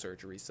ankle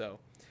surgery. So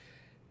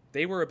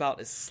they were about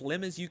as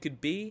slim as you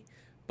could be,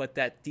 but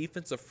that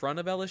defensive front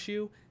of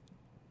LSU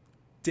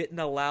didn't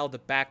allow the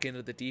back end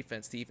of the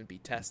defense to even be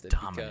tested.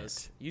 Dominant.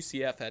 Because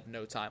UCF had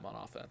no time on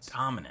offense.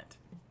 Dominant.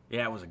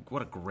 Yeah,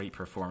 what a great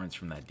performance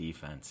from that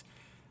defense.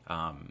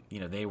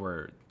 They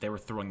were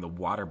throwing the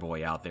water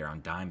boy out there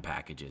on dime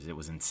packages. It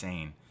was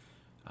insane.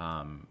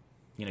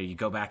 You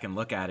go back and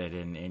look at it,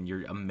 and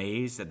you're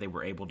amazed that they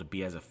were able to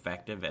be as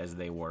effective as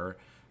they were,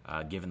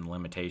 given the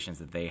limitations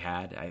that they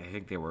had. I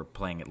think they were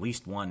playing at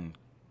least one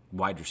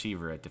wide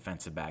receiver at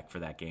defensive back for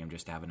that game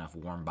just to have enough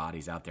warm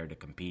bodies out there to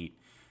compete.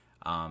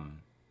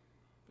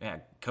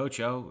 Coach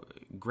O,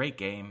 great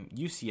game.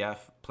 UCF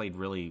played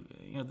really,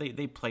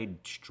 they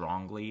played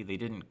strongly. They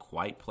didn't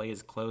quite play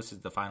as close as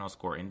the final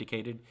score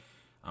indicated.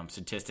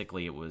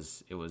 Statistically, it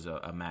was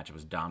a match that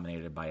was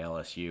dominated by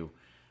LSU.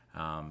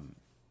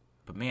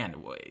 But man,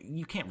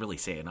 you can't really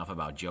say enough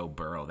about Joe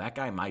Burrow. That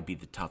guy might be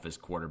the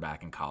toughest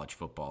quarterback in college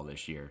football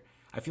this year.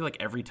 I feel like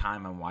every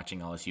time I'm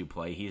watching LSU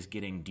play, he is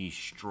getting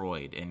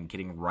destroyed and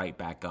getting right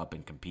back up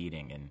and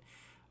competing.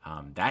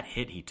 And that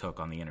hit he took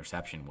on the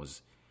interception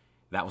was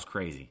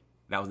crazy.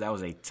 That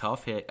was a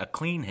tough hit, a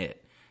clean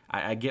hit.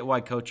 I get why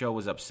Coach O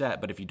was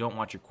upset, but if you don't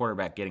want your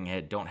quarterback getting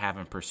hit, don't have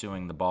him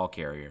pursuing the ball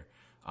carrier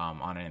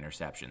on an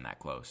interception that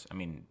close. I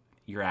mean,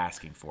 you're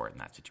asking for it in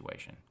that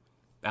situation.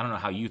 I don't know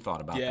how you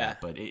thought about that,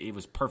 but it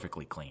was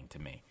perfectly clean to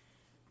me.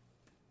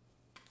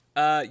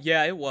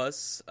 Yeah, it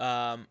was.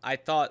 I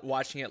thought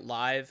watching it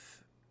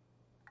live,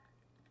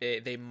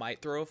 they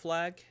might throw a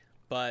flag,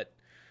 but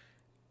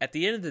at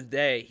the end of the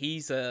day,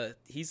 he's a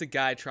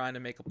guy trying to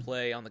make a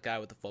play on the guy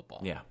with the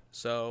football. Yeah.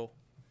 So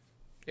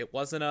it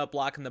wasn't a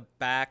block in the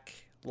back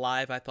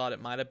live. I thought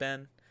it might have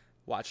been.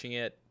 Watching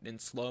it in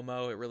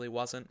slow-mo, it really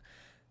wasn't.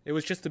 It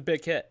was just a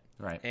big hit.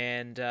 Right.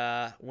 And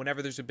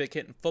whenever there's a big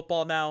hit in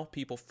football now,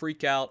 people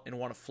freak out and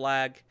want a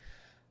flag.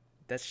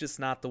 That's just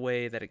not the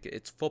way that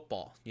it's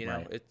football.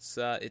 Right.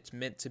 It's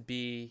meant to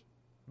be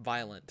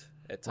violent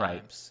at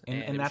times.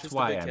 Right. And that's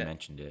why I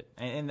mentioned it.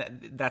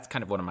 And that's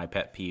kind of one of my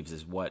pet peeves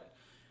is what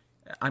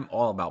I'm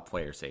all about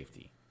player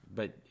safety.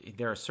 But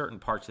there are certain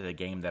parts of the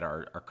game that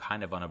are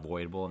kind of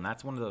unavoidable. And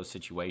that's one of those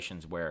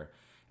situations where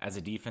as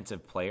a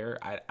defensive player,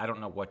 I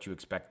don't know what you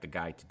expect the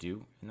guy to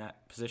do in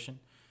that position.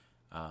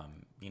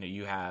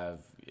 You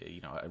have,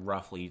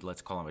 roughly,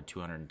 let's call him a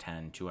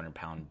 210,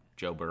 200-pound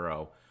Joe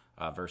Burrow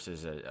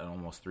versus an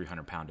almost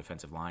 300-pound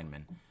defensive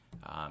lineman.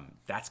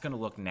 That's going to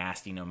look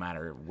nasty no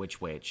matter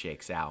which way it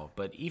shakes out.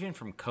 But even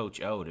from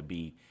Coach O to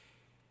be,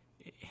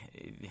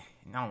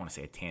 I don't want to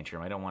say a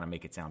tantrum. I don't want to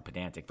make it sound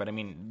pedantic, but I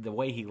mean the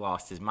way he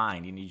lost his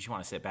mind. You just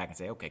want to sit back and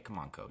say, "Okay, come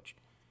on, coach."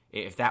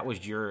 If that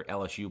was your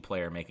LSU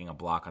player making a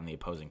block on the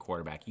opposing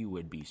quarterback, you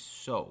would be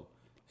so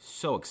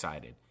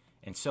excited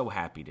and so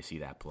happy to see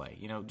that play.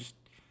 Just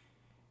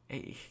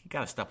you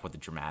got to stop with the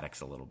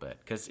dramatics a little bit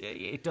because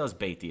it does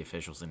bait the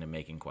officials into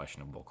making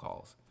questionable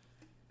calls.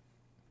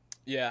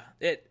 Yeah,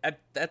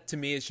 that to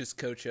me is just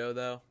Coach O,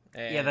 though.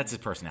 And yeah, that's his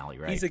personality,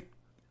 right?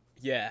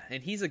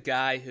 He's a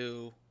guy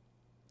who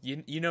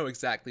you know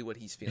exactly what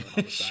he's feeling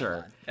on the sure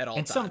sideline at all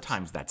and times.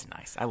 Sometimes that's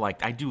nice.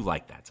 I do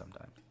like that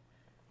sometimes.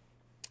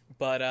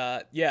 But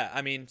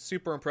I mean,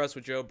 super impressed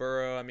with Joe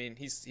Burrow. I mean,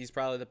 he's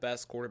probably the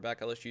best quarterback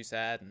LSU's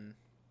had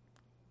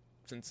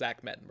since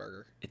Zach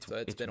Mettenberger. It's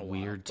been a while.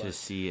 It's weird to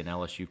see an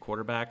LSU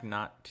quarterback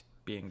not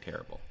being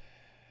terrible.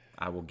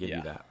 I will give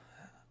you that.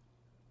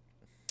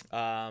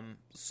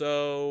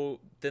 So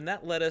then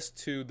that led us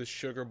to the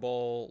Sugar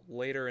Bowl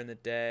later in the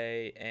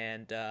day,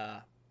 and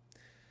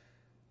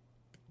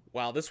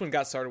wow, this one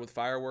got started with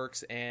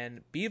fireworks,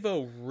 and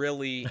Bevo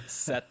really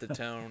set the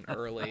tone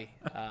early.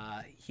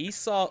 He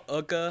saw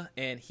Uga,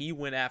 and he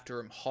went after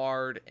him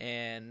hard,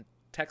 and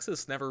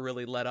Texas never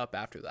really let up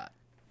after that.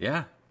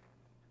 Yeah,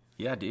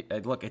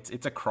 look,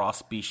 it's a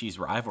cross-species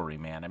rivalry,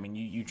 man. I mean,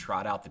 you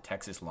trot out the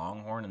Texas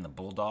Longhorn and the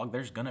Bulldog,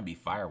 there's going to be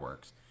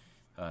fireworks.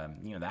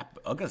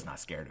 That Uga's not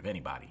scared of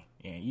anybody.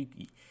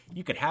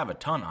 You could have a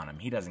ton on him.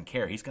 He doesn't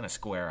care. He's going to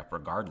square up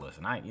regardless.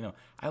 And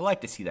I like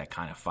to see that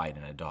kind of fight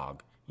in a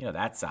dog.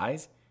 That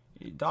size.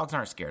 Dogs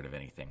aren't scared of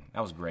anything.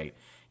 That was great.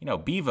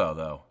 Bevo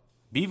though.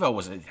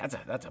 Bevo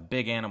that's a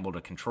big animal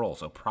to control.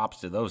 So props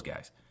to those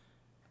guys.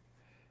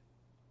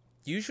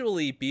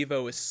 Usually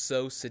Bevo is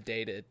so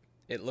sedated,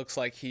 it looks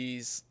like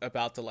he's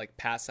about to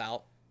pass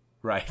out.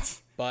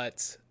 Right.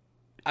 But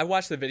I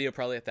watched the video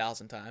probably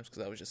 1,000 times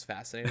because I was just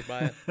fascinated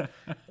by it.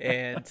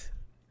 And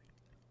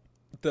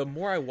the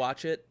more I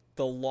watch it,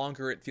 the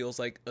longer it feels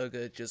like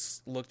Uga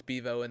just looked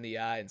Bevo in the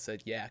eye and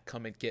said, "Yeah,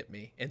 come and get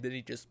me." And then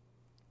he just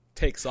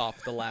takes off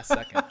at the last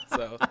second.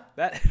 So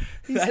that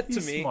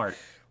to me smart.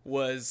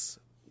 Was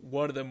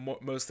one of the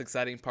most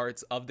exciting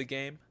parts of the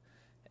game.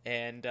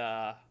 And,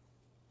 I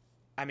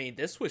mean,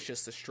 this was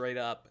just a straight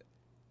up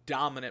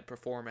dominant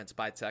performance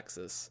by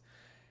Texas.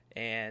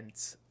 And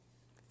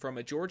from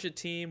a Georgia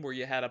team where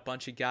you had a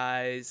bunch of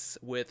guys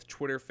with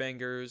Twitter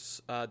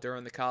fingers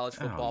during the college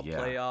football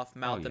playoff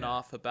mouthing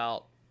off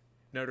about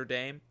Notre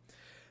Dame,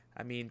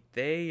 I mean,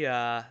 they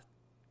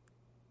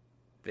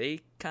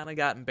kind of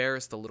got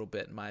embarrassed a little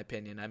bit, in my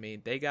opinion. I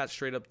mean, they got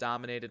straight up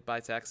dominated by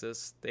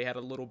Texas. They had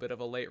a little bit of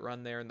a late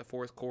run there in the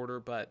fourth quarter,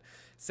 but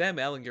Sam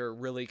Ehlinger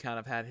really kind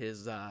of had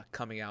his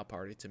coming out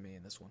party to me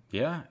in this one.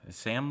 Yeah,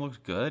 Sam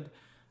looked good.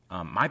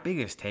 My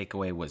biggest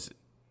takeaway was,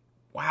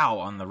 wow,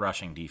 on the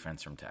rushing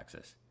defense from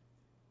Texas.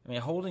 I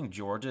mean, holding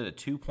Georgia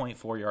to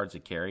 2.4 yards a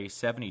carry,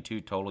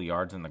 72 total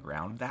yards on the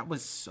ground, that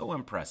was so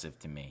impressive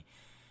to me.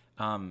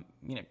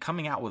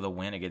 Coming out with a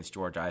win against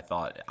Georgia,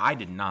 I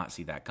did not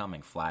see that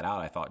coming flat out.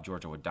 I thought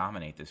Georgia would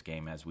dominate this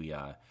game, as we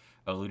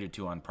alluded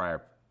to on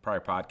prior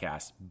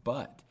podcasts.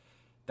 But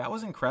that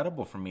was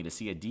incredible for me to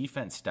see a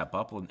defense step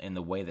up in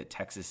the way that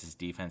Texas's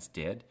defense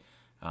did,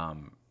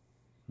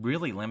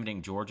 really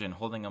limiting Georgia and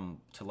holding them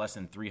to less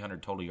than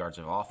 300 total yards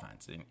of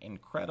offense.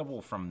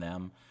 Incredible from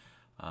them.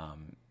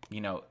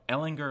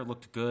 Ehlinger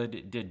looked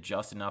good, did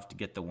just enough to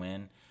get the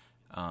win,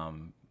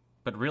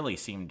 but really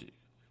seemed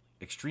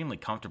extremely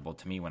comfortable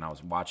to me when I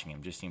was watching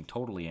him. Just seemed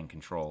totally in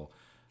control.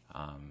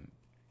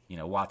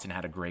 Watson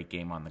had a great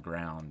game on the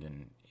ground,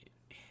 and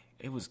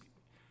it was.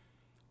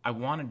 I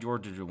wanted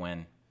Georgia to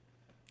win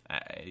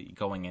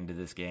going into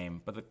this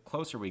game, but the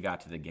closer we got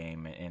to the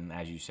game, and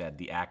as you said,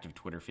 the active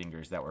Twitter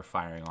fingers that were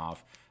firing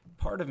off,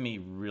 part of me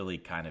really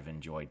kind of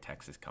enjoyed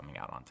Texas coming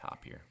out on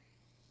top here.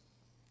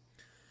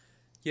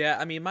 Yeah,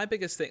 I mean, my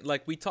biggest thing,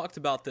 we talked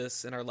about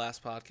this in our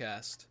last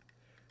podcast.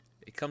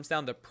 It comes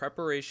down to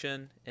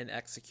preparation and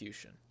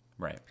execution.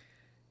 Right.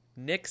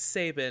 Nick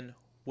Saban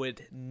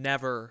would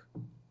never,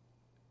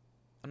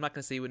 I'm not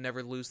going to say he would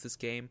never lose this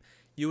game.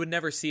 You would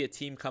never see a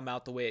team come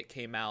out the way it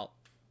came out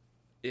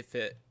if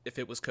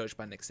it was coached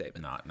by Nick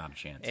Saban. Not a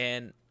chance.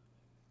 And,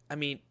 I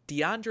mean,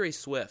 DeAndre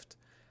Swift,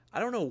 I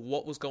don't know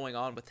what was going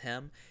on with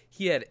him.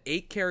 He had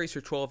 8 carries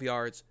for 12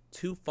 yards,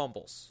 2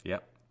 fumbles.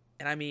 Yep.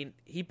 And, I mean,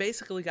 he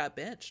basically got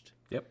benched.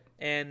 Yep.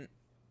 And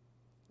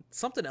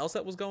something else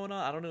that was going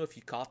on, I don't know if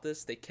you caught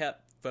this, they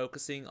kept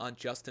focusing on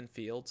Justin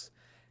Fields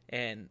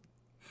and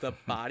the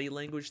body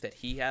language that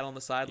he had on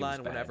the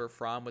sideline whenever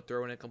Fromm would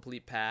throw an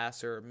incomplete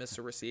pass or miss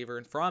a receiver.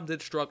 And Fromm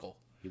did struggle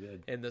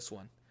in this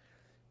one.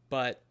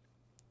 But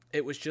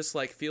it was just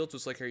Fields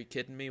was like, "Are you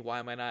kidding me? Why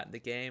am I not in the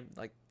game?"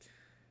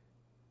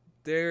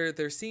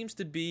 There seems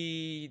to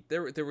be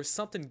there was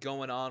something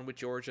going on with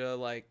Georgia.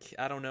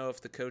 I don't know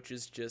if the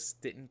coaches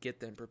just didn't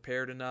get them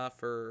prepared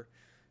enough, or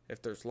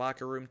if there's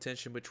locker room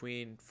tension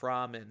between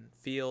Fromm and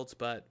Fields.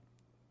 But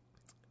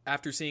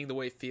after seeing the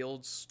way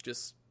Fields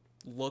just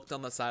looked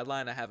on the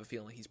sideline, I have a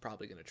feeling he's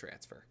probably going to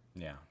transfer.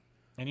 Yeah.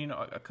 And,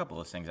 a couple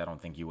of things I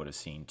don't think you would have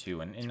seen,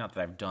 too, and not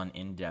that I've done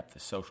in-depth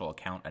social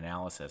account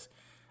analysis,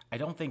 I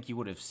don't think you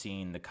would have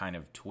seen the kind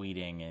of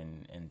tweeting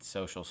and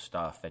social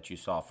stuff that you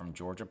saw from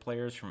Georgia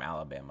players, from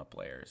Alabama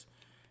players.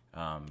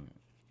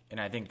 And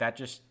I think that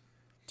just,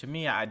 to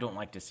me, I don't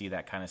like to see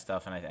that kind of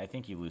stuff, and I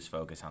think you lose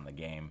focus on the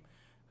game.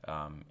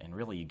 And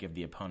really you give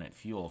the opponent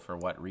fuel for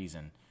what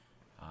reason.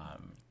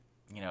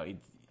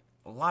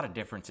 A lot of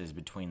differences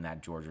between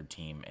that Georgia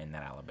team and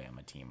that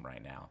Alabama team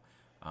right now.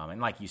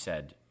 And like you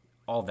said,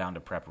 all down to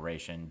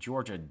preparation.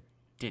 Georgia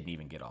didn't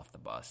even get off the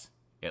bus,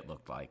 it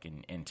looked like,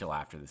 until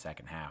after the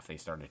second half. They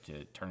started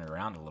to turn it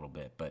around a little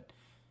bit. But,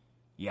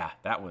 yeah,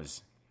 that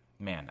was,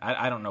 man,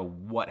 I don't know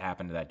what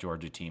happened to that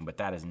Georgia team, but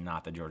that is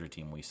not the Georgia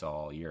team we saw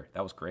all year.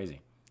 That was crazy.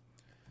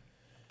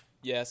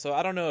 Yeah, so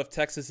I don't know if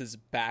Texas is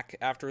back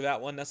after that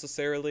one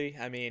necessarily.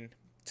 I mean,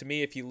 to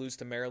me, if you lose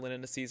to Maryland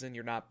in the season,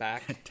 you're not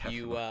back.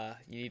 You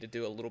need to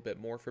do a little bit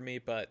more for me.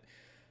 But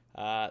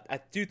I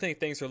do think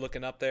things are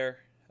looking up there.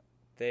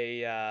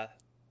 They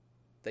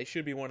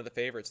should be one of the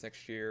favorites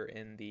next year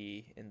in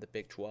the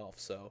Big 12.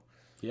 So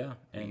yeah,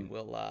 and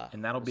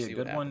and that'll be a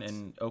good one.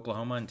 And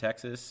Oklahoma and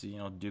Texas,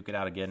 duke it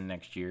out again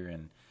next year,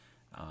 and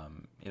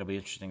it'll be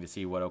interesting to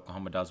see what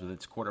Oklahoma does with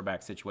its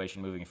quarterback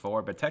situation moving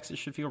forward. But Texas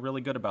should feel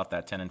really good about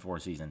that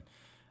 10-4 season.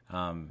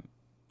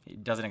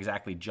 It doesn't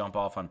exactly jump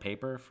off on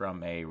paper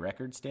from a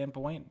record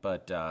standpoint,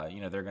 but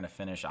they're going to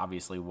finish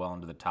obviously well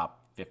into the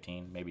top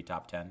 15, maybe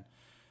top 10.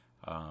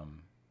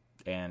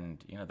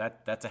 And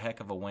that's a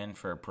heck of a win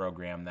for a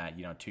program that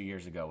 2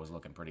 years ago was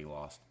looking pretty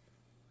lost.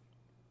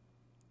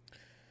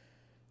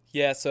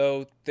 Yeah,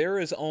 so there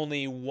is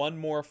only one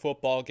more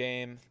football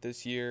game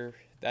this year.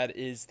 That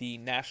is the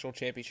national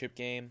championship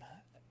game.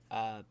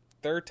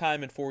 Third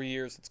time in 4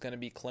 years, it's going to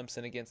be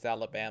Clemson against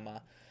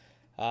Alabama.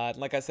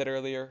 Like I said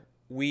earlier,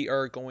 we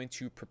are going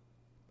to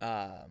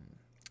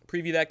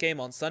preview that game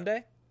on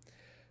Sunday.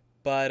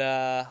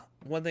 But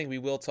one thing we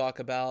will talk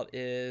about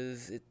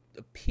is it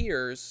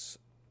appears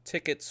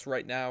tickets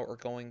right now are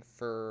going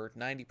for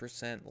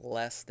 90%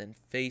 less than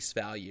face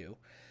value.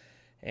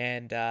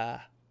 And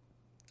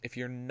if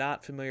you're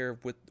not familiar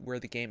with where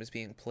the game is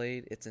being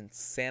played, it's in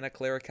Santa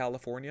Clara,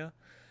 California,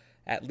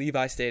 at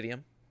Levi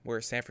Stadium,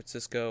 where San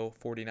Francisco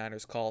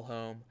 49ers call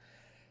home.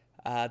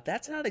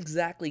 That's not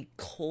exactly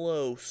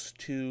close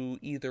to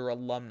either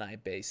alumni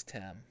base,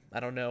 Tim. I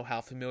don't know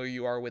how familiar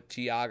you are with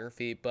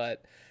geography,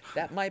 but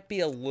that might be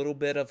a little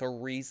bit of a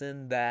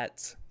reason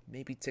that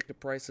maybe ticket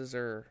prices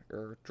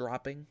are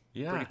dropping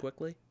pretty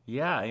quickly.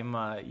 Yeah, I'm.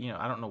 I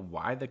don't know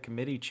why the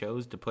committee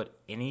chose to put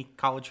any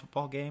college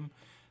football game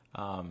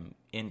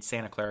in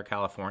Santa Clara,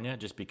 California,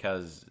 just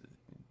because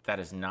that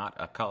is not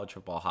a college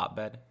football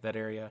hotbed, that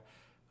area.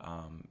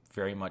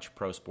 Very much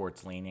pro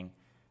sports leaning.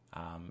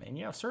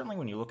 And certainly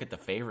when you look at the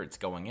favorites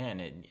going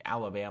in,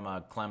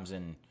 Alabama,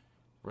 Clemson,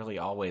 really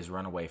always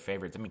runaway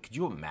favorites. I mean, could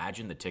you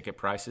imagine the ticket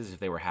prices if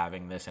they were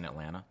having this in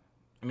Atlanta?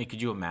 I mean,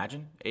 could you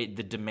imagine? The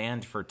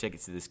demand for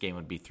tickets to this game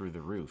would be through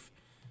the roof.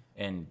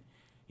 And,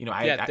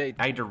 I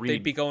had to read.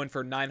 They'd be going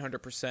for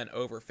 900%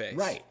 over face,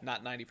 right?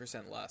 Not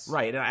 90% less,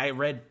 right? And I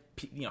read,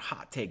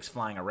 hot takes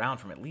flying around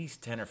from at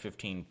least 10 or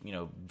 15,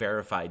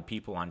 verified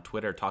people on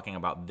Twitter talking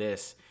about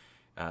this,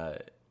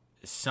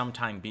 some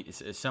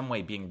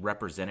way being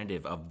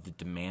representative of the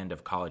demand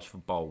of college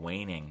football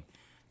waning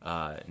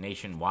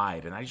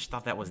nationwide. And I just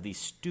thought that was the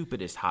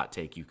stupidest hot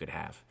take you could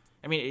have.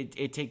 I mean,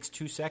 it takes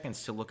 2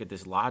 seconds to look at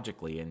this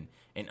logically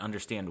and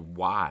understand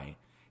why,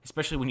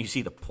 especially when you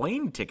see the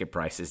plane ticket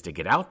prices to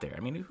get out there.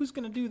 I mean, who's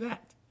going to do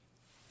that?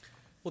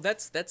 Well,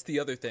 that's the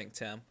other thing,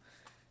 Tim.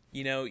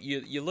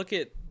 You look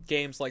at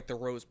games like the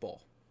Rose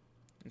Bowl,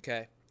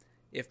 okay?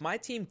 If my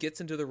team gets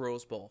into the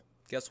Rose Bowl,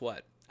 guess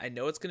what? I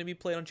know it's going to be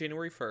played on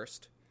January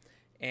 1st,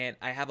 and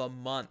I have a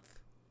month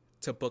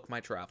to book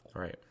my travel.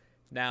 Right.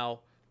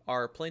 Now,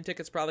 are plane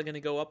tickets probably going to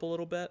go up a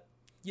little bit?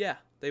 Yeah,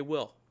 they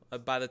will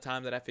by the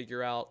time that I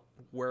figure out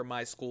where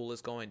my school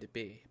is going to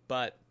be.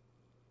 But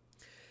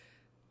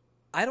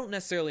I don't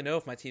necessarily know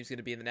if my team's going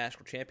to be in the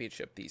national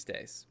championship these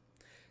days.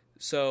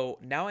 So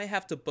now I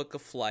have to book a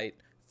flight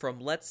from,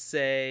 let's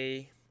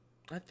say,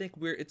 I think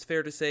it's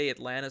fair to say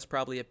Atlanta's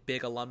probably a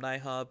big alumni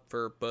hub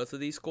for both of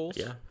these schools.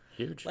 Yeah,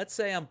 huge. Let's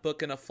say I'm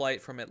booking a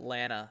flight from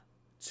Atlanta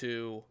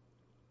to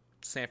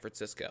San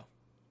Francisco.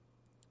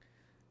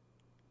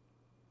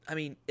 I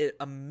mean,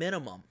 a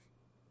minimum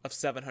of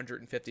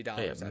 $750.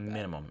 Yeah,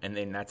 minimum. And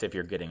then that's if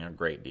you're getting a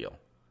great deal.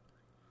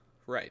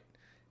 Right.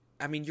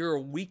 I mean, you're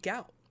a week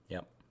out.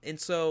 Yep. And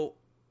so,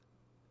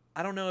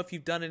 I don't know if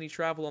you've done any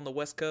travel on the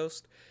West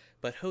Coast,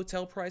 but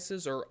hotel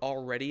prices are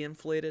already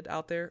inflated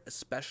out there,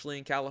 especially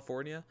in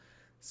California.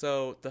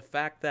 So, the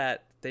fact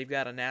that they've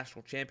got a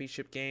national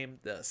championship game,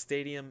 the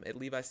stadium at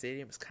Levi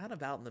Stadium is kind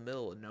of out in the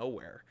middle of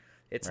nowhere.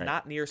 It's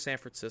not near San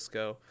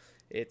Francisco.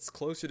 It's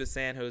closer to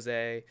San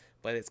Jose,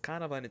 but it's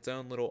kind of on its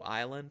own little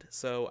island.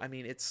 So, I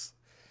mean, it's,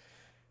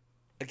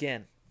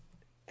 again,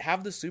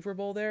 have the Super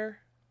Bowl there,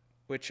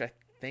 which I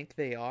think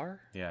they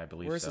are. Yeah, I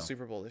believe Where's so. the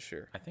Super Bowl this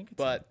year? I think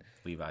it's in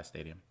Levi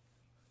Stadium.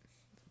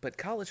 But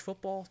college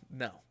football,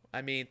 no.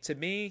 I mean, to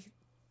me,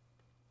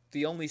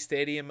 the only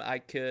stadium I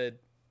could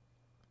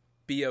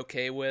be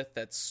okay with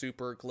that's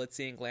super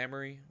glitzy and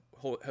glamoury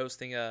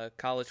hosting a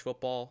college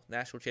football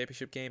national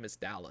championship game is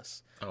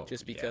Dallas.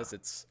 Just because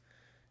it's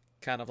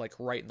kind of like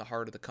right in the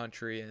heart of the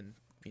country, and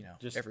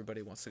just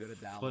everybody wants to go to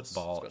Dallas.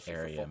 Football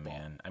area,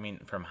 man. I mean,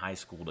 from high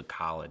school to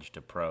college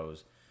to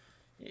pros.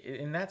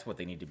 And that's what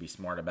they need to be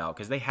smart about,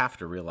 because they have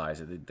to realize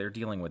that they're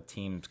dealing with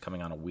teams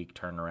coming on a week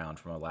turnaround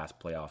from a last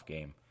playoff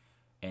game.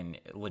 And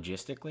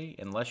logistically,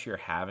 unless you're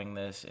having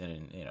this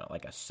in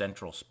like a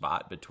central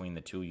spot between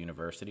the two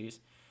universities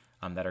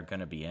that are going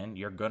to be in,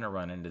 you're going to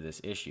run into this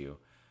issue.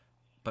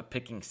 But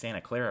picking Santa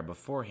Clara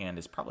beforehand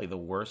is probably the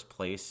worst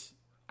place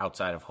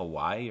outside of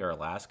Hawaii or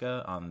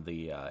Alaska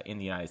in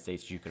the United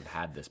States you could have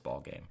had this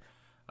ball game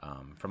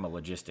from a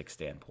logistics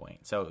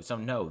standpoint. So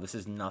no, this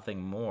is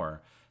nothing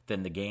more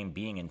than the game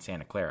being in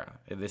Santa Clara.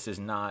 This is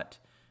not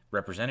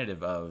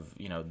representative of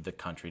the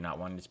country not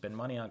wanting to spend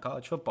money on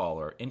college football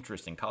or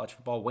interest in college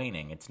football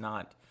waning. It's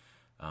not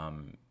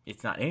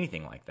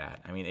anything like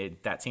that. I mean,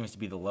 that seems to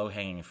be the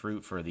low-hanging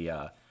fruit for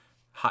the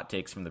hot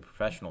takes from the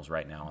professionals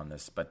right now on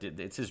this, but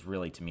this is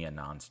really, to me, a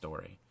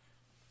non-story.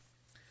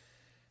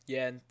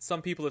 Yeah, and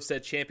some people have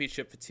said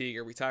championship fatigue.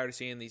 Are we tired of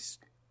seeing these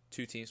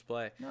two teams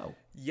play? No.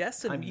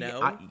 Yes and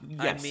no.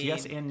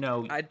 Yes and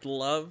no. I'd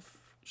love...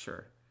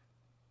 Sure.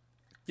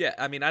 Yeah,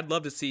 I mean, I'd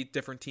love to see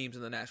different teams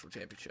in the national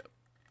championship.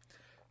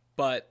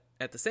 But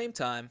at the same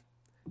time,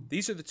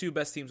 these are the two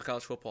best teams in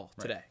college football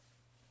today.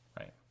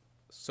 Right.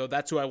 So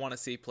that's who I want to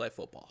see play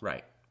football.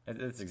 Right.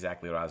 That's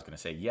exactly what I was going to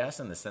say. Yes,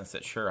 in the sense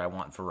that, sure, I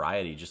want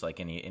variety just like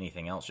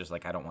anything else, just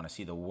like I don't want to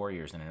see the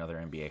Warriors in another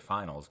NBA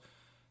Finals.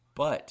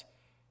 But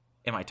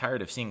am I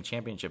tired of seeing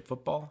championship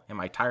football? Am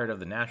I tired of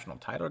the national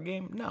title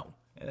game? No.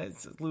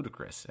 It's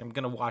ludicrous. I'm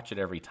going to watch it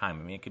every time.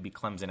 I mean, it could be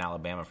Clemson,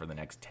 Alabama for the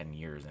next 10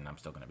 years, and I'm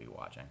still going to be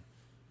watching.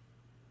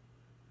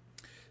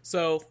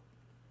 So,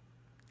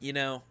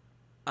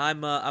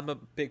 I'm a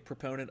big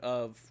proponent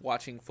of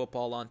watching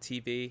football on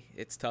TV.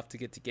 It's tough to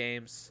get to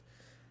games.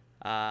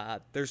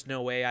 There's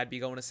no way I'd be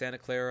going to Santa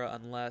Clara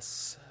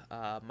unless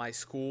my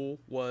school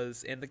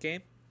was in the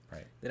game.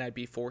 Right. Then I'd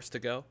be forced to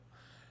go.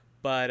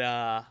 But,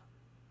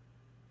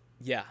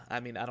 yeah,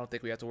 I mean, I don't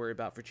think we have to worry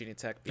about Virginia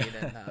Tech being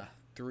in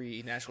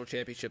 3 national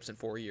championships in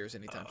 4 years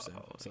anytime soon.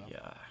 So.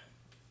 Yeah.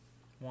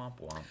 Womp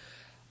womp.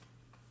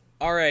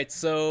 All right,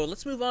 so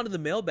let's move on to the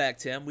mailbag,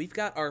 Tim. We've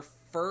got our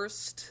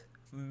first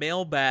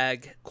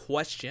mailbag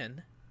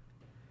question,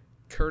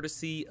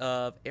 courtesy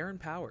of Aaron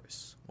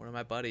Powers, one of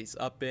my buddies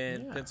up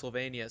in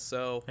Pennsylvania.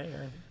 So, hey,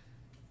 Aaron.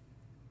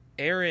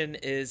 Aaron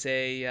is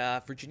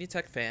a Virginia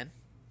Tech fan,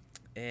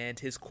 and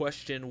his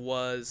question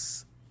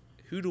was,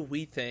 who do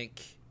we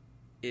think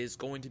is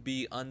going to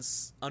be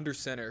under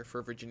center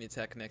for Virginia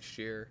Tech next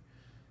year,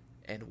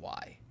 and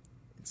why?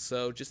 And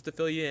so, just to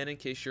fill you in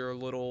case you're a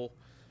little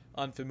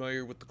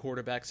unfamiliar with the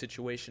quarterback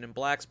situation in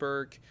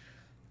Blacksburg,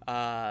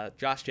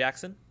 Josh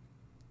Jackson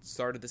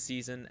started the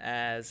season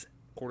as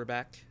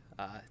quarterback.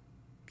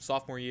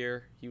 Sophomore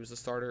year, he was a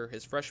starter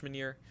his freshman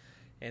year,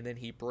 and then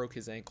he broke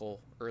his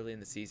ankle early in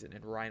the season,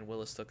 and Ryan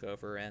Willis took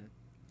over, and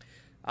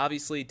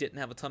obviously didn't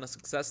have a ton of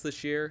success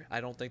this year. I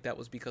don't think that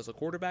was because of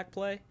quarterback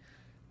play,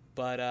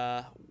 but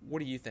what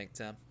do you think,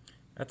 Tim?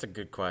 That's a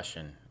good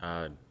question.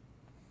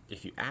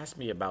 If you asked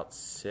me about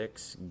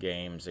 6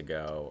 games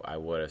ago, I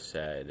would have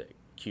said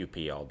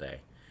QP all day.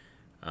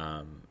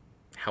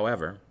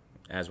 However,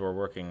 as we're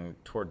working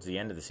towards the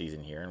end of the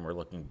season here and we're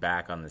looking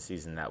back on the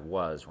season that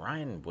was,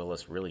 Ryan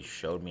Willis really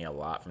showed me a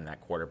lot from that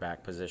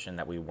quarterback position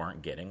that we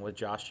weren't getting with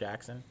Josh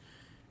Jackson.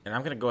 And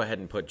I'm going to go ahead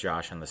and put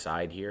Josh on the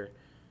side here.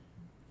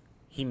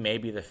 He may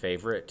be the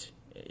favorite,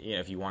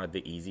 if you wanted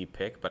the easy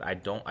pick, but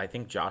I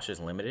think Josh is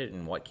limited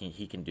in what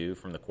he can do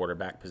from the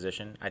quarterback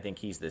position. I think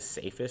he's the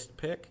safest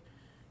pick,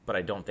 but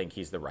I don't think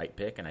he's the right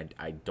pick, and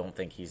I don't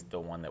think he's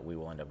the one that we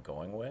will end up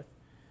going with.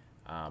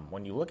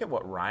 When you look at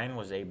what Ryan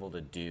was able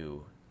to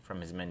do from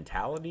his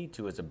mentality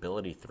to his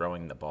ability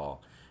throwing the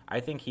ball,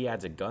 I think he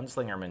adds a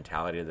gunslinger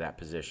mentality to that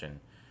position.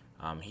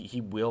 He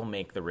will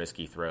make the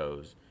risky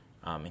throws,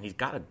 and he's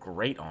got a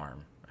great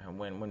arm.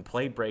 When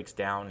play breaks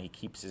down, he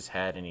keeps his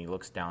head and he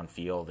looks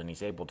downfield and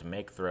he's able to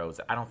make throws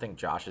that I don't think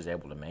Josh is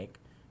able to make,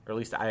 or at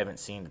least I haven't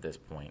seen at this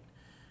point.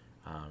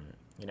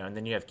 And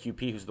then you have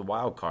QP, who's the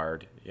wild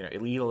card,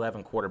 Elite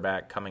 11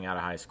 quarterback coming out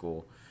of high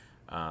school,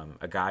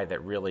 a guy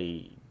that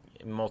really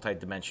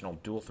multi-dimensional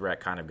dual threat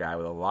kind of guy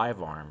with a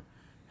live arm,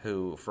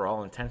 who for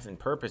all intents and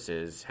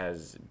purposes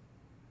has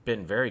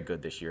been very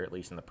good this year, at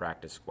least in the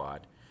practice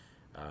squad.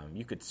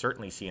 You could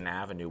certainly see an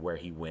avenue where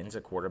he wins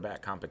a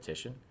quarterback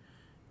competition,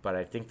 but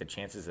I think the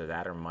chances of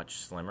that are much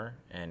slimmer,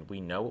 and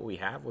we know what we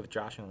have with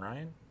Josh and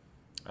Ryan.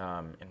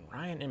 And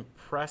Ryan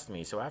impressed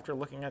me. So after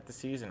looking at the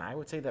season, I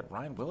would say that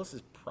Ryan Willis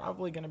is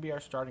probably going to be our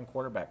starting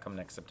quarterback come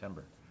next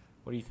September.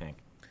 What do you think?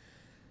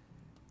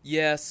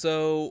 Yeah,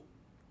 so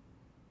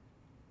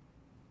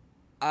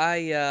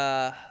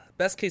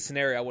best case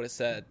scenario, I would have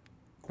said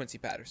Quincy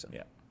Patterson.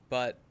 Yeah.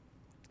 But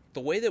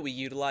the way that we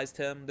utilized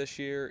him this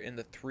year in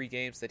the 3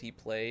 games that he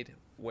played,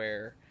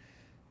 where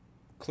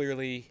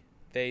clearly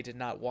they did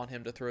not want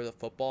him to throw the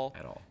football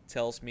At all.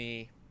 tells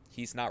me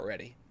he's not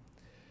ready.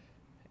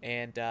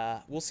 And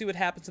we'll see what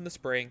happens in the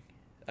spring.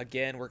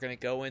 Again, we're going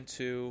to go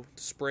into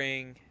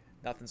spring.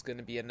 Nothing's going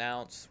to be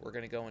announced. We're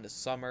going to go into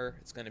summer.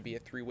 It's going to be a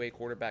 3-way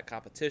quarterback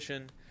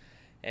competition.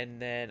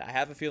 And then I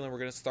have a feeling we're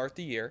going to start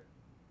the year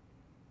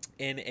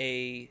in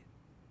a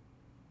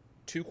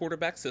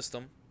 2-quarterback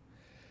system.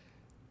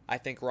 I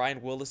think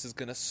Ryan Willis is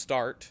going to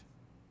start,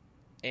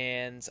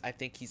 and I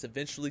think he's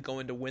eventually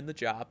going to win the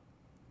job.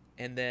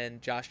 And then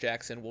Josh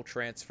Jackson will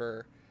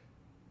transfer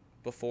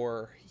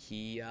before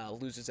he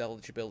loses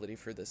eligibility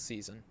for this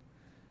season,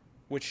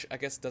 which I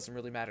guess doesn't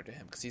really matter to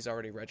him because he's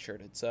already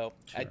redshirted. So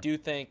Sure. I do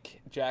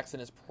think Jackson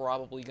is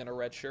probably going to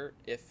redshirt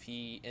if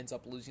he ends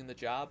up losing the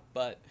job.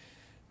 But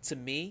to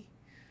me,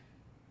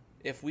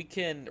 if we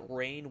can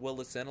rein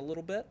Willis in a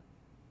little bit,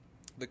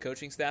 the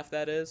coaching staff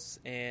that is,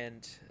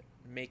 and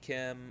make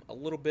him a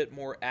little bit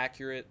more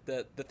accurate.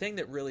 The thing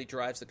that really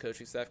drives the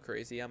coaching staff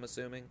crazy, I'm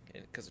assuming,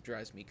 because it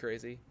drives me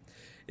crazy,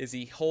 is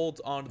he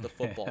holds onto the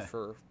football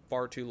for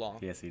far too long.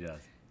 Yes, he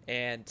does.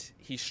 And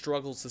he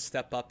struggles to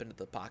step up into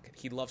the pocket.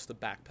 He loves to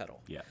backpedal.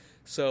 Yeah.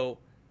 So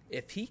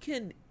if he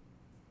can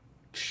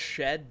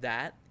shed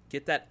that,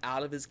 get that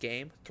out of his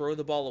game, throw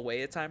the ball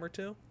away a time or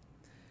two,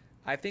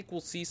 I think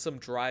we'll see some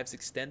drives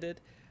extended.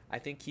 I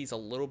think he's a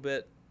little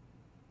bit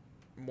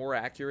more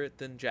accurate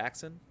than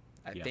Jackson.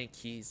 I think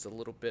he's a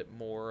little bit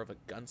more of a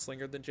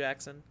gunslinger than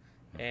Jackson.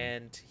 Mm-hmm.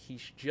 And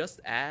he's just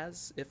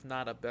as, if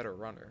not a better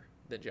runner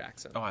than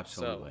Jackson. Oh,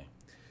 absolutely.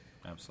 So,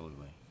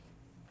 Absolutely.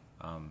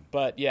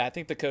 but, yeah, I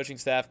think the coaching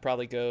staff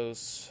probably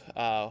goes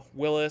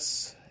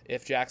Willis.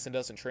 If Jackson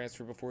doesn't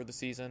transfer before the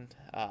season,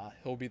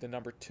 he'll be the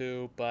number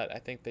 2. But I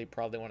think they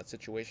probably want a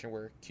situation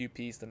where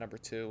QP's the number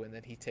 2, and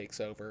then he takes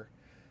over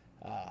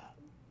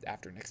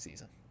after next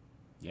season.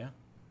 Yeah.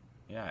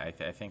 Yeah, I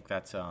think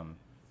that's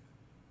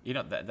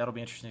that'll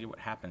be interesting to see what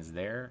happens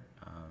there.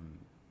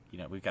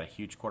 We've got a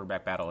huge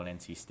quarterback battle at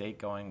NC State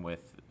going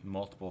with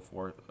multiple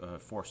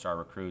four-star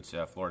recruits,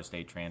 Florida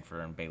State transfer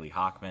and Bailey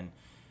Hockman.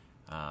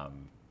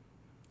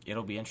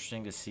 It'll be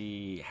interesting to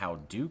see how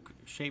Duke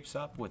shapes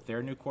up with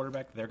their new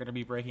quarterback they're going to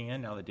be breaking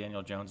in now that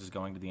Daniel Jones is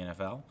going to the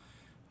NFL.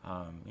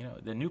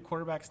 The new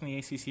quarterbacks in the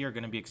ACC are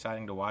going to be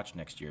exciting to watch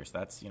next year. So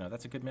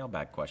that's a good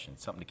mailbag question.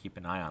 It's something to keep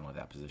an eye on with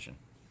that position.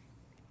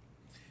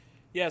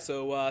 Yeah,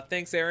 so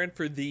thanks, Aaron,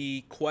 for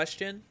the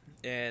question.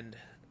 And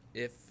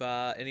if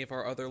any of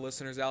our other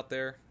listeners out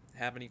there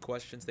have any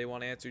questions they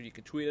want answered, you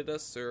can tweet at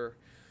us or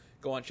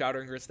go on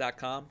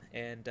chowderandgrits.com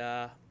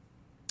and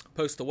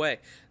post away.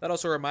 That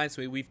also reminds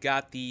me, we've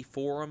got the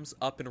forums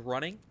up and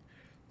running.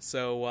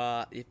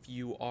 So if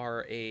you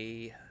are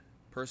a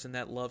person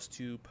that loves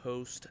to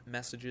post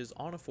messages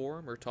on a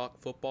forum or talk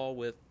football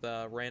with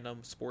random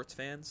sports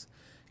fans,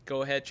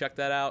 go ahead, check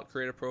that out,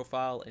 create a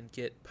profile, and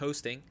get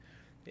posting.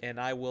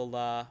 And I will,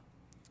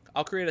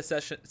 I'll create a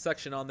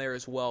section on there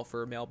as well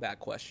for mailbag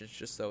questions,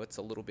 just so it's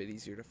a little bit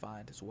easier to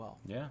find as well.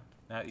 Yeah,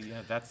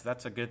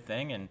 that's a good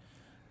thing. And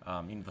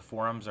the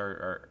forums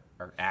are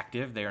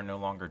active; they are no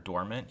longer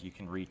dormant. You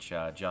can reach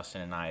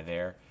Justin and I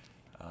there,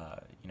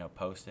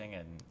 posting,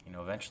 and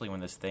eventually when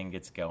this thing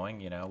gets going,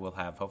 we'll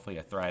have hopefully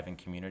a thriving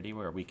community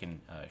where we can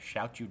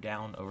shout you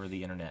down over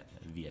the internet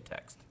via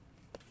text.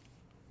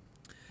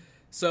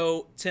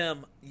 So,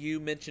 Tim, you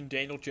mentioned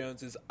Daniel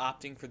Jones is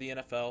opting for the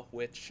NFL,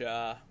 which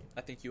I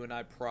think you and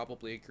I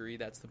probably agree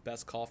that's the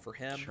best call for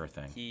him. Sure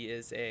thing. He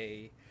is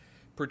a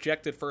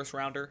projected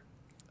first-rounder,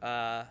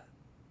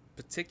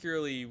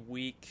 particularly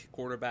weak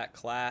quarterback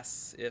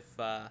class. If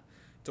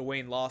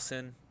Dwayne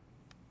Lawson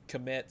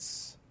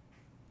commits,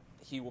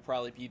 he will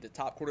probably be the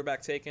top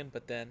quarterback taken,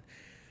 but then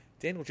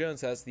Daniel Jones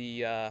has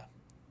the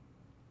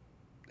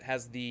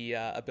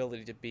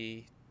ability to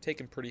be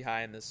taken pretty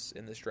high in this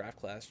draft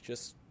class,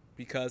 just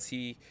because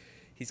he's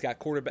got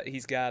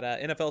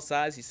NFL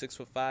size. He's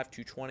 6'5",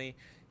 220.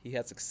 He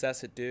had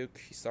success at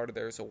Duke. He started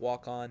there as a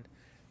walk-on.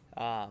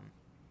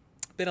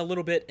 Been a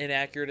little bit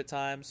inaccurate at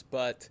times,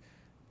 but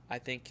I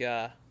think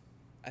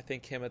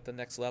him at the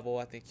next level,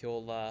 I think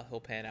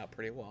he'll pan out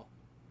pretty well.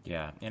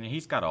 Yeah, and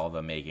he's got all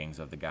the makings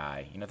of the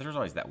guy. There's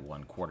always that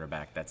one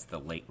quarterback that's the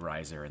late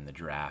riser in the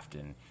draft,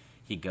 and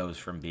he goes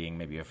from being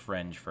maybe a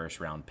fringe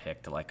first-round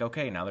pick to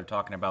okay, now they're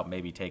talking about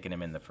maybe taking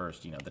him in the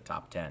first, the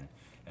top 10.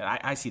 And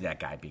I see that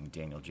guy being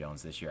Daniel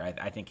Jones this year.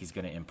 I think he's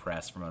going to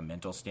impress from a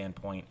mental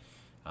standpoint.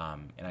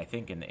 And I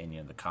think in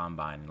the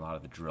combine and a lot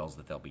of the drills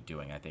that they'll be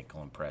doing, I think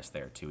he'll impress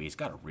there too. He's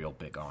got a real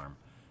big arm.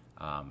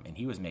 And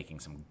he was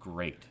making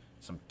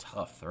some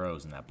tough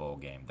throws in that bowl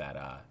game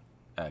that,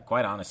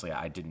 quite honestly,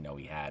 I didn't know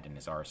he had in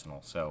his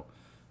arsenal. So,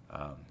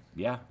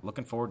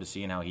 looking forward to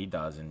seeing how he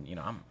does. And,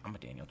 I'm a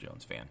Daniel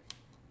Jones fan.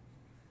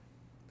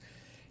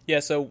 Yeah,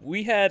 so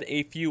we had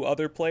a few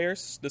other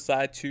players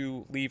decide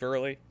to leave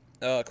early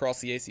across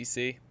the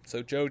ACC.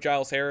 So Joe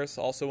Giles-Harris,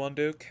 also on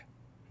Duke.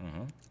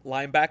 Mm-hmm.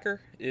 Linebacker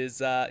is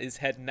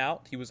heading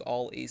out. He was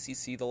all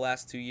ACC the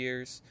last 2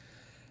 years.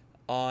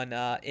 On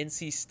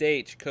NC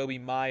State, Jacoby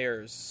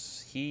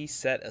Myers, he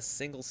set a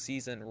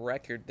single-season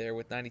record there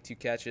with 92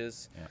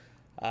 catches,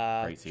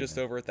 Great just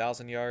season. over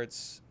 1,000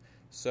 yards.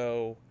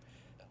 So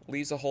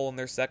leaves a hole in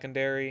their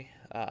secondary,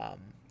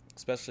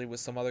 especially with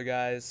some other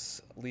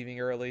guys leaving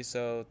early.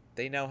 So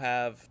they now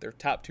have their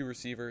top 2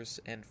 receivers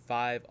and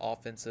 5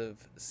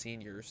 offensive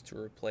seniors to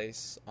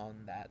replace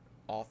on that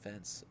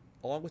offense,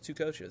 along with 2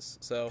 coaches.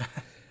 So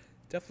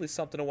definitely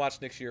something to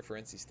watch next year for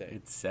NC State.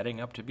 It's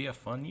setting up to be a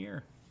fun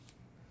year.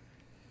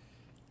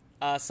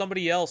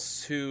 Somebody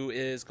else who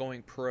is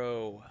going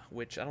pro,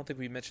 which I don't think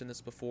we mentioned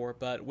this before,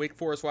 but Wake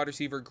Forest wide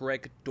receiver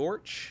Greg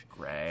Dortch.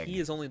 He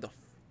is only the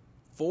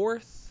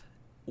 4th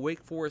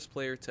Wake Forest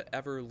player to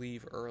ever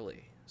leave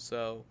early.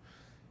 So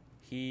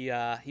he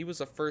was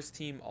a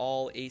first-team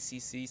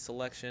All-ACC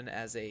selection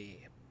as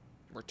a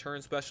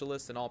return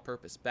specialist and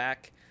all-purpose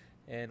back,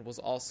 and was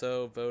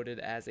also voted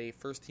as a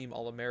first-team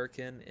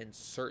All-American in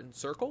certain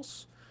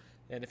circles.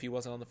 And if he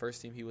wasn't on the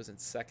first team, he was in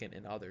second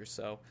in others.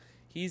 So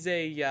he's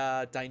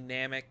a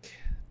dynamic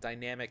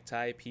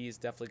type. He's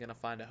definitely going to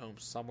find a home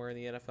somewhere in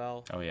the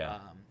NFL. Oh, yeah.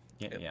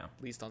 At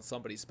least on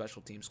somebody's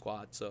special team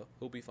squad. So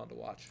he'll be fun to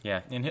watch.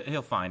 Yeah, and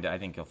I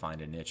think he'll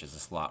find a niche as a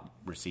slot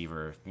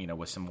receiver,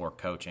 with some more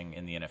coaching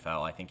in the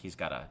NFL. I think he's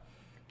got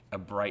a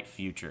bright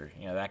future.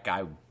 That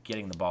guy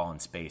getting the ball in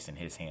space in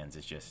his hands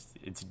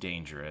it's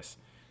dangerous.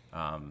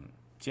 So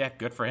yeah,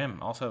 good for him.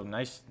 Also,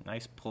 nice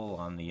pull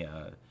on the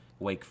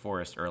Wake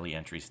Forest early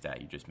entry stat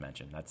you just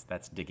mentioned.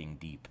 That's digging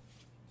deep.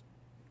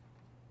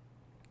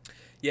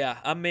 Yeah,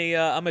 I'm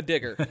a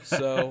digger.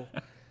 So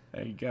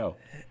there you go.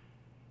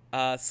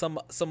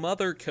 Some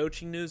other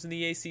coaching news in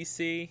the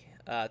ACC.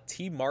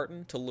 T.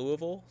 Martin to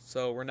Louisville.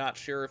 So we're not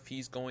sure if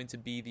he's going to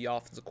be the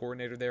offensive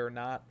coordinator there or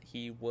not.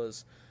 He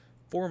was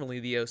formerly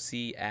the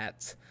OC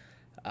at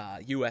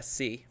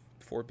USC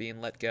before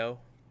being let go,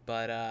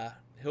 but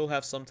he'll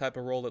have some type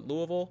of role at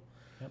Louisville.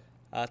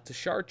 Yep.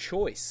 Tashard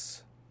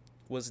Choice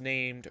was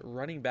named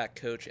running back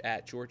coach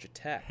at Georgia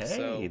Tech.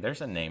 Hey,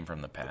 there's a name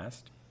from the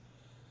past.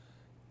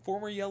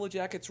 Former Yellow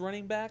Jackets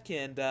running back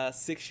and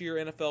 6-year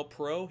NFL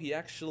pro. He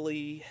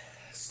actually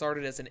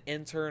started as an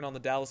intern on the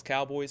Dallas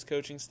Cowboys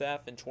coaching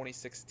staff in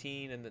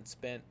 2016 and then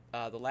spent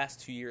the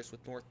last 2 years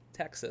with North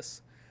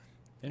Texas.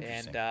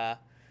 Interesting. And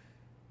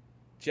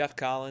Jeff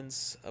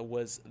Collins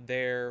was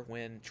there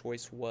when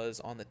Choice was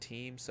on the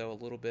team, so a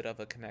little bit of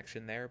a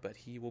connection there, but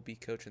he will be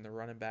coaching the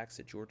running backs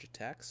at Georgia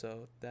Tech,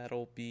 so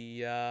that'll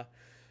be that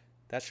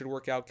should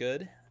work out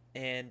good.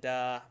 And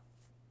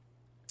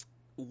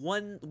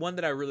one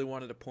that I really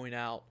wanted to point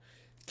out,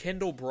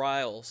 Kendall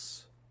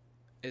Briles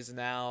is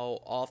now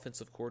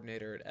offensive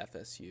coordinator at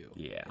FSU.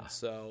 Yeah. And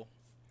so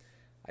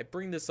I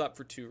bring this up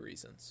for 2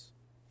 reasons.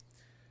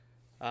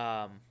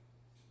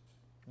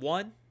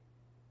 One,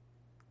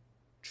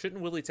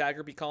 shouldn't Willie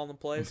Taggart be calling the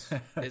plays?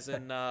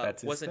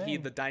 Wasn't he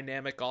the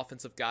dynamic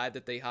offensive guy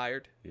that they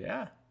hired?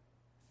 Yeah,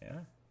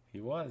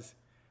 he was.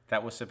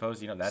 That was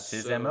supposed, that's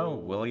his MO.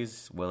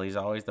 Willie's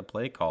always the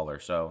play caller.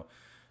 So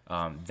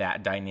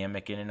that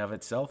dynamic in and of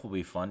itself will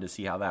be fun to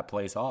see how that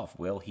plays off.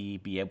 Will he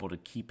be able to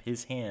keep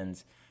his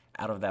hands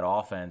out of that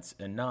offense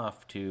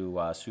enough to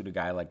suit a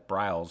guy like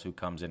Briles who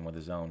comes in with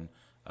his own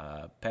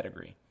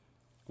pedigree?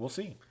 We'll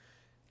see.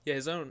 Yeah,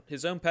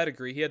 his own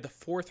pedigree. He had the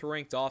 4th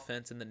ranked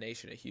offense in the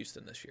nation at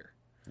Houston this year.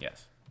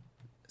 Yes.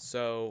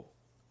 So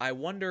I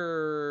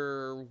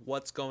wonder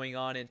what's going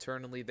on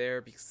internally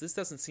there, because this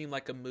doesn't seem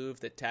like a move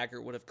that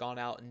Taggart would have gone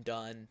out and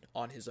done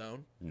on his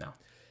own. No.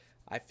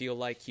 I feel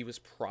like he was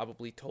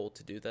probably told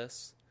to do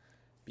this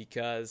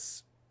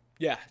because,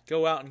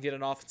 go out and get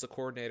an offensive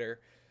coordinator.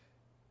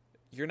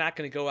 You're not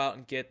going to go out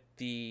and get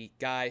the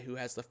guy who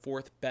has the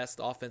 4th best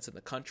offense in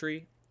the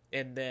country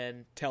and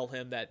then tell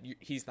him that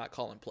he's not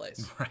calling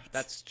plays. Right.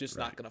 That's just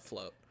not going to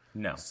float.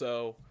 No.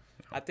 So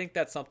I think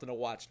that's something to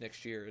watch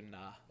next year in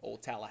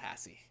old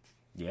Tallahassee.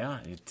 Yeah,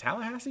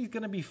 Tallahassee's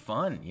going to be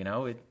fun.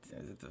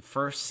 The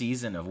first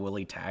season of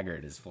Willie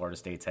Taggart as Florida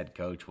State's head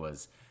coach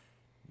was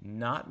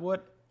not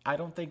what I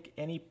don't think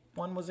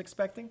anyone was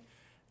expecting.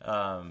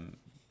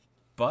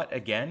 But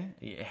again,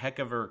 a heck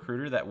of a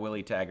recruiter that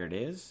Willie Taggart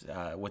is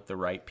with the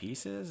right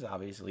pieces.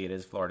 Obviously, it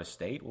is Florida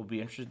State. We'll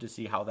be interested to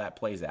see how that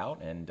plays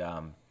out. And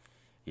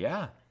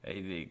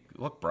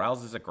look,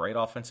 Briles is a great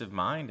offensive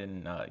mind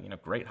and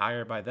great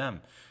hire by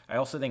them. I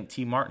also think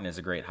T. Martin is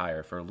a great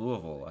hire for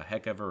Louisville, a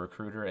heck of a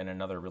recruiter and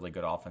another really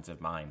good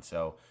offensive mind.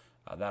 So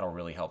that'll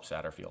really help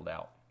Satterfield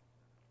out.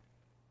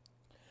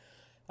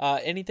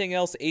 Anything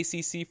else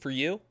ACC for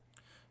you?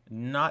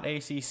 Not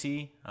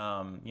ACC.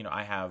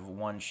 I have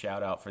one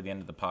shout out for the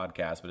end of the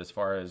podcast, but as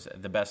far as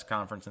the best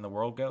conference in the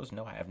world goes,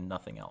 no, I have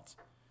nothing else.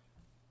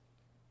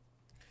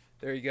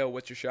 There you go.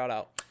 What's your shout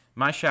out?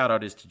 My shout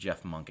out is to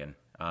Jeff Monken.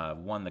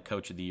 Won the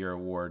Coach of the Year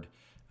award,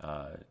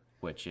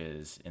 which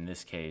is, in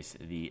this case,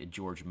 the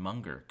George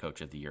Munger Coach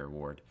of the Year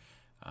award.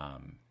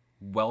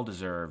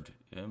 Well-deserved.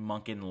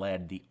 Monken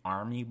led the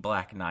Army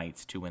Black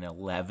Knights to an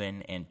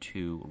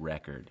 11-2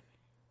 record.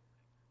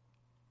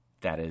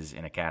 That is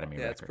an academy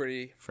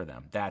record for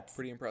them. That's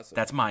pretty impressive.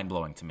 That's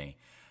mind-blowing to me.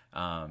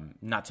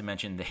 Not to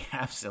mention they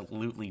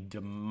absolutely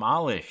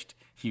demolished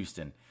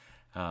Houston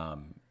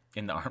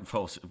in the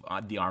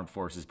Armed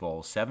Forces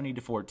Bowl,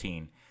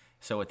 70-14.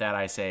 So with that,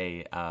 I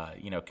say,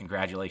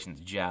 congratulations,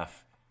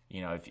 Jeff.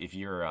 If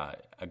you're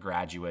a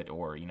graduate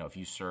or, if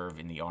you serve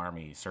in the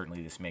Army,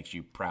 certainly this makes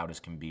you proud as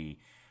can be.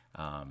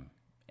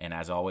 And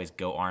as always,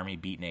 go Army,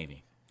 beat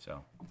Navy.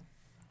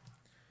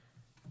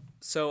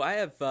 So I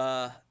have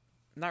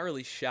not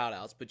really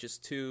shout-outs, but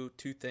just two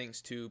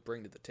things to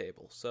bring to the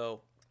table.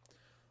 So,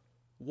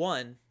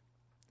 one,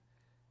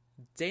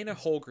 Dana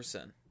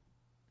Holgorsen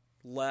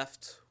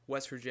left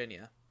West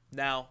Virginia.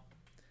 Now,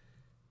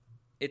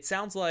 it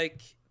sounds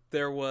like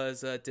there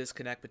was a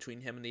disconnect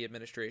between him and the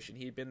administration.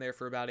 He'd been there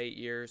for about 8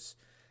 years,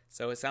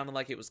 so it sounded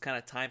like it was kind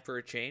of time for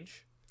a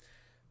change.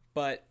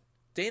 But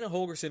Dana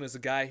Holgorsen is a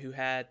guy who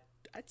had,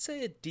 I'd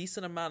say, a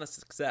decent amount of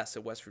success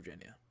at West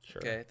Virginia.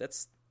 Sure. Okay,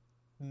 that's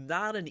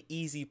not an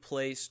easy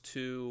place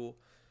to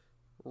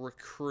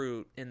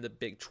recruit in the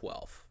Big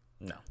 12.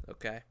 No.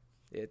 Okay,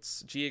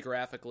 it's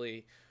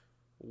geographically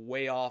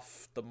way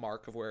off the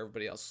mark of where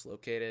everybody else is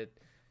located.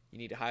 You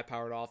need a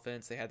high-powered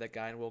offense. They had that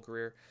guy in Will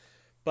Greer.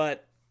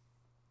 But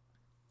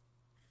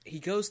he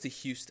goes to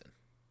Houston.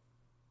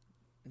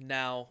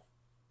 Now,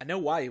 I know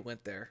why he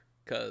went there,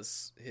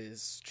 because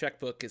his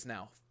checkbook is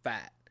now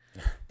fat.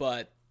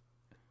 But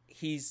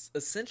he's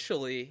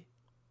essentially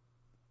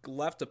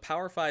left a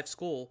Power 5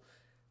 school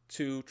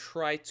to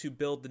try to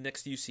build the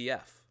next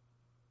UCF.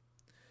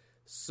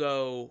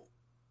 So,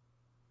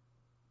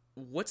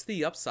 what's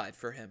the upside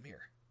for him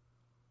here?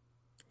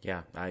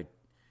 Yeah, I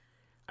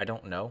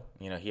don't know.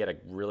 He had a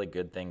really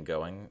good thing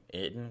going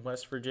in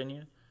West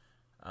Virginia.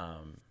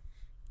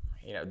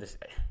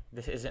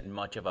 This isn't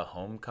much of a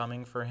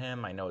homecoming for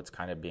him. I know it's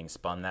kind of being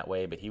spun that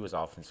way, but he was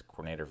offensive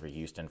coordinator for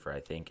Houston for, I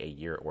think, a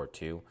year or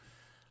two.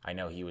 I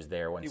know he was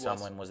there when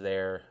Sumlin was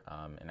there,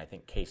 and I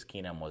think Case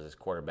Keenum was his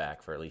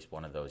quarterback for at least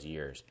one of those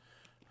years.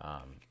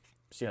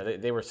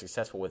 They were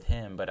successful with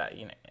him, but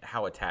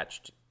how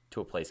attached to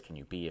a place can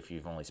you be if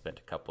you've only spent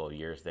a couple of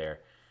years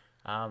there?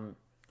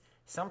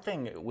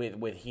 Something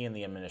with he and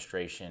the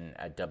administration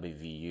at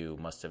WVU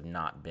must have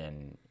not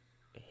been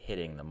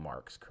hitting the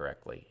marks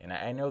correctly. And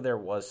I know there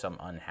was some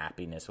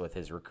unhappiness with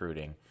his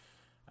recruiting.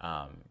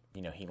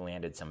 He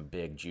landed some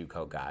big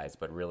JUCO guys,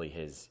 but really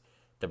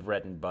the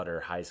bread and butter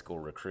high school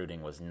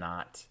recruiting was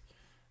not,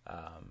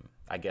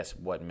 I guess,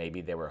 what maybe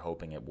they were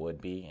hoping it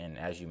would be. And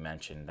as you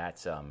mentioned,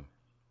 that's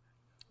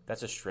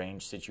a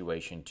strange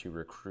situation to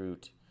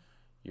recruit.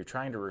 You're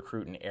trying to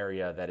recruit an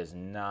area that is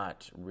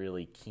not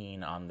really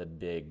keen on the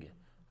Big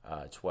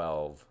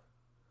 12,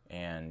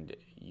 and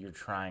you're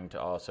trying to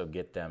also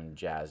get them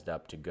jazzed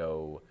up to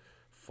go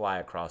fly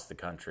across the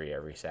country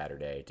every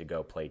Saturday to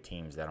go play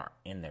teams that aren't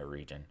in their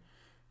region.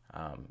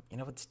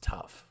 It's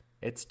tough.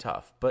 It's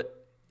tough,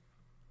 but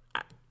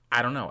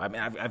I don't know. I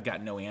mean, I've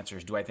got no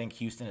answers. Do I think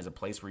Houston is a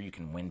place where you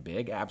can win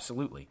big?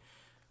 Absolutely.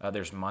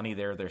 There's money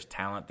there. There's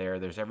talent there.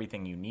 There's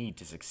everything you need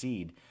to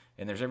succeed,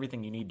 and there's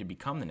everything you need to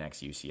become the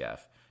next UCF.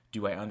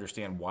 Do I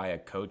understand why a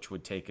coach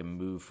would take a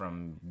move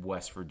from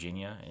West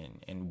Virginia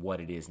and what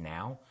it is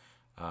now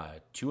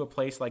to a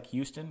place like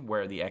Houston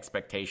where the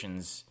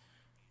expectations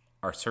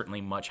are certainly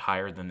much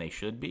higher than they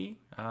should be?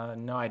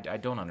 No, I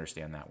don't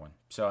understand that one.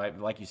 So,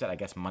 like you said, I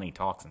guess money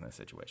talks in this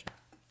situation.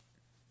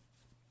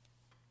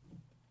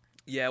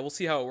 Yeah, we'll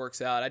see how it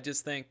works out. I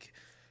just think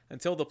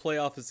until the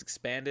playoff is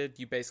expanded,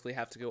 you basically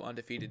have to go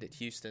undefeated at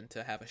Houston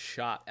to have a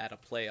shot at a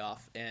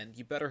playoff. And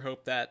you better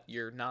hope that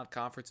your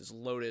non-conference is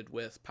loaded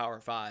with Power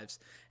Fives.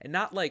 And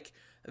not like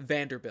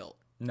Vanderbilt.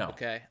 No.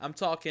 Okay? I'm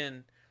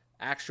talking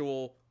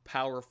actual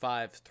Power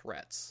Five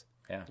threats.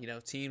 Yeah.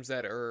 Teams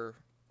that are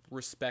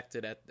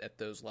respected at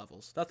those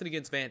levels. Nothing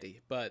against Vandy,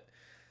 but,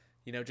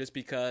 just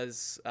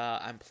because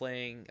I'm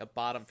playing a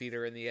bottom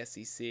feeder in the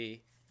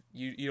SEC,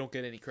 you don't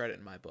get any credit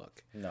in my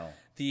book. No.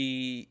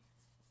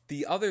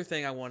 The other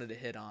thing I wanted to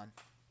hit on,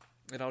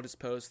 and I'll just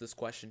pose this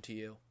question to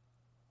you,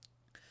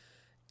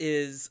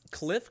 is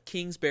Cliff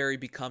Kingsbury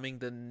becoming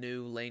the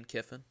new Lane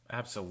Kiffin?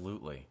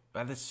 Absolutely.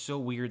 That is so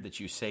weird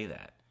that you say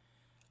that.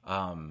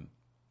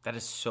 That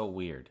is so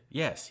weird.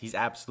 Yes, he's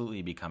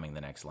absolutely becoming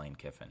the next Lane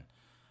Kiffin.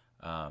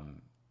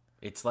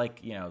 It's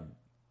like,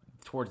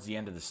 towards the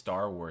end of the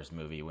Star Wars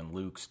movie, when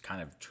Luke's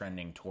kind of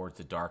trending towards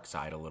the dark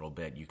side a little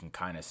bit, you can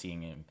kind of see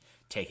him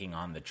taking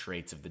on the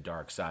traits of the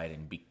dark side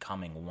and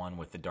becoming one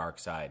with the dark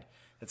side.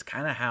 That's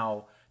kind of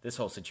how this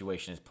whole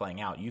situation is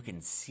playing out. You can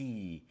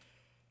see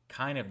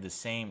kind of the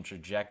same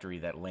trajectory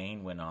that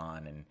Lane went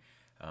on and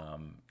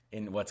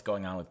in what's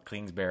going on with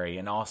Kingsbury.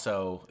 And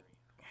also,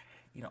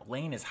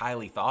 Lane is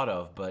highly thought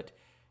of, but,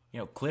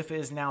 Cliff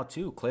is now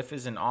too. Cliff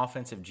is an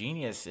offensive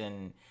genius,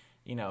 and,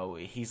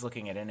 he's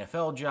looking at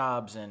NFL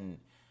jobs and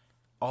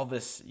all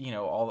this,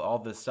 all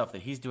this stuff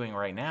that he's doing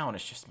right now. And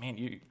it's just,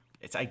 man,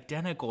 it's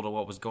identical to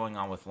what was going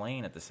on with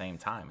Lane at the same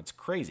time. It's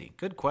crazy.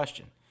 Good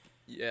question.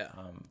 Yeah,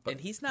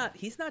 and he's not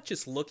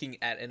just looking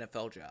at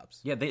NFL jobs.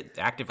 Yeah, they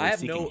actively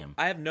seeking him.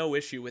 I have no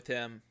issue with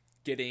him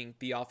getting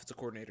the offensive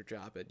coordinator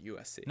job at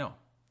USC. No,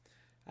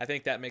 I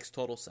think that makes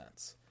total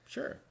sense.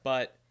 Sure,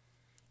 but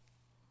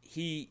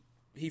he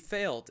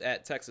failed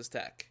at Texas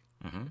Tech.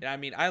 Mm-hmm. I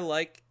mean, I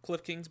like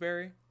Cliff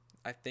Kingsbury.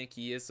 I think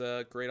he is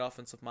a great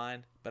offensive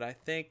mind, but I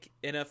think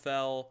the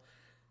NFL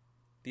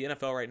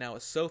right now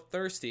is so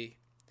thirsty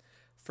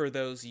for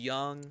those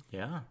young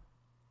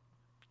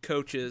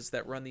coaches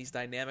that run these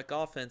dynamic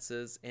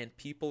offenses, and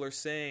people are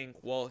saying,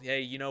 well,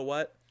 hey, you know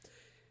what?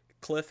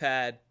 Cliff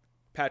had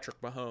Patrick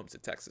Mahomes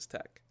at Texas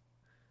Tech.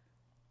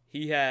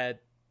 He had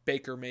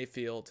Baker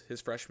Mayfield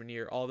his freshman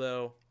year,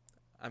 although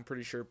I'm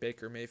pretty sure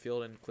Baker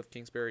Mayfield and Cliff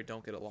Kingsbury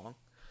don't get along.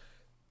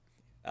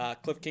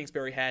 Cliff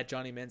Kingsbury had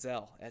Johnny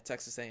Manziel at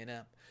Texas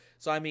A&M.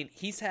 So, I mean,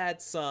 he's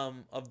had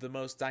some of the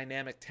most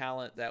dynamic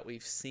talent that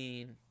we've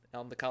seen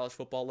on the college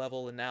football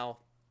level, and now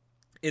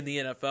in the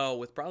NFL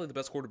with probably the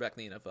best quarterback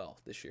in the NFL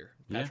this year,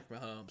 Patrick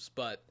Mahomes.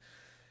 But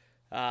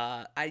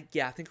I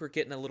think we're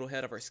getting a little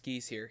ahead of our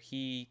skis here.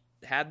 He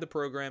had the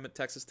program at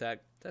Texas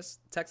Tech.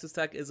 Texas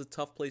Tech is a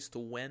tough place to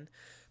win,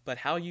 but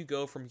how you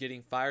go from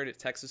getting fired at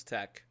Texas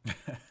Tech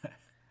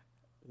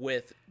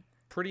with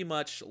pretty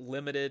much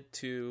limited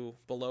to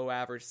below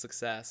average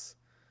success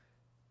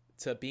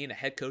to being a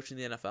head coach in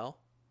the NFL.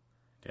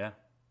 Yeah.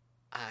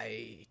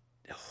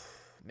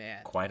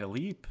 Man. Quite a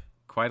leap.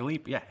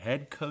 Yeah.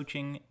 Head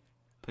coaching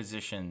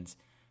positions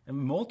and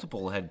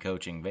multiple head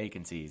coaching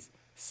vacancies,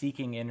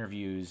 seeking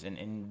interviews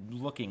and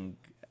looking,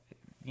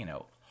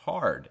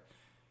 hard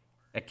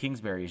at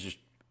Kingsbury is just,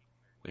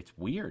 it's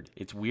weird.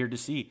 It's weird to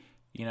see,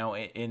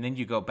 and then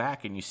you go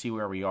back and you see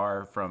where we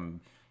are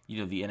from,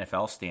 the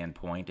NFL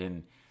standpoint,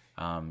 and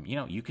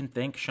you can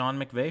thank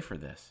Sean McVay for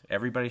this.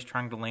 Everybody's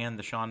trying to land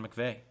the Sean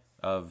McVay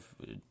of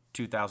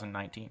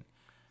 2019.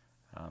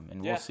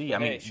 And we'll see. I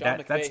mean,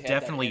 that's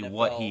definitely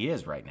what he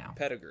is right now.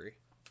 Pedigree.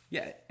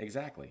 Yeah,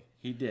 exactly.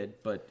 He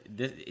did. But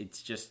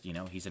it's just,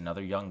 he's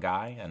another young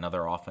guy,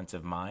 another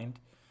offensive mind.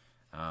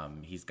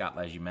 He's got,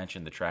 as you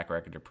mentioned, the track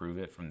record to prove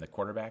it from the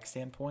quarterback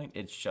standpoint.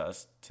 It's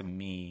just, to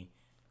me,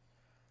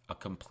 a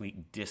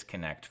complete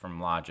disconnect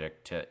from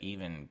logic to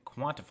even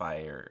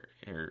quantify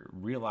or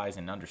realize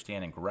and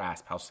understand and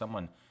grasp how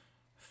someone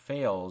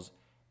fails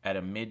at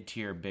a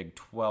mid-tier Big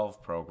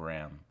 12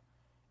 program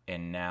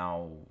and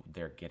now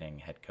they're getting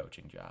head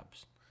coaching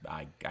jobs.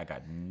 I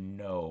got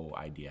no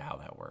idea how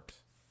that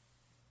works.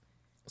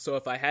 So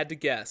if I had to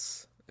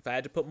guess, if I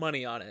had to put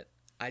money on it,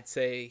 I'd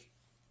say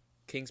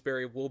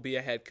Kingsbury will be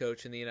a head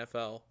coach in the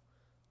NFL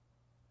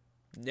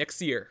next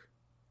year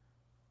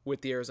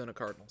with the Arizona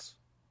Cardinals.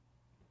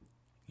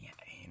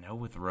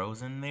 With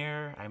Rosen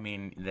there, I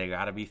mean, they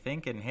got to be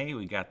thinking, hey,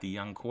 we got the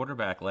young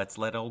quarterback. Let's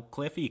let old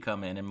Cliffy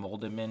come in and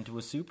mold him into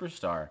a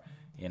superstar.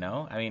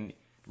 I mean,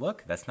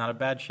 look, that's not a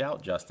bad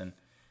shout, Justin.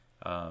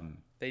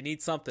 They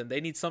need something.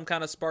 They need some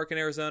kind of spark in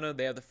Arizona.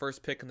 They have the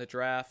first pick in the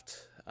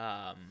draft.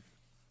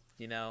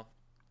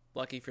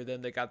 Lucky for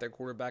them, they got their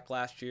quarterback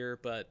last year.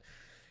 But,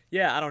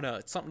 yeah, I don't know.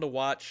 It's something to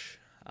watch.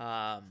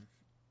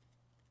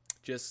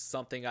 Just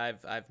something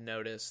I've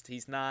noticed.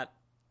 He's not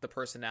the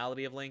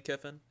personality of Lane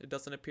Kiffin, it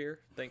doesn't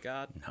appear, thank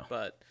God. No.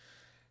 But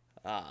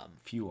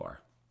few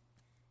are.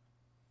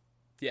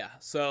 Yeah,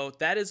 so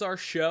that is our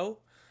show.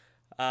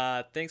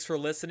 Thanks for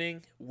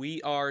listening.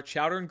 We are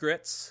Chowder and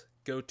Grits.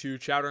 Go to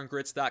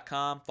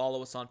chowderandgrits.com.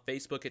 Follow us on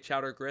Facebook at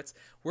Chowder Grits.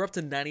 We're up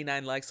to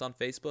 99 likes on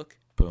Facebook.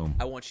 Boom.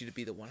 I want you to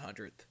be the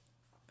 100th.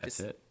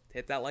 That's it.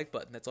 Hit that like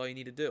button. That's all you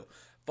need to do.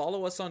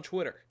 Follow us on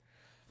Twitter,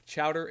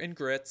 Chowder and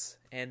Grits,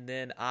 and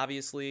then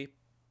obviously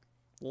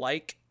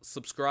like,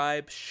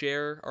 subscribe,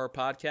 share our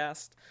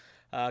podcast.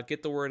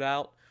 Get the word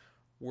out.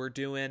 We're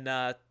doing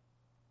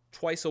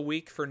twice a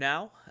week for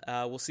now.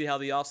 We'll see how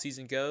the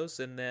offseason goes,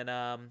 and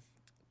then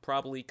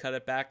probably cut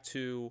it back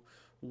to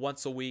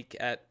once a week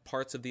at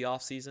parts of the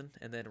offseason,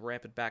 and then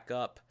ramp it back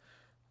up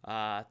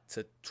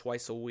to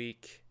twice a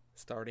week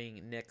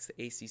starting next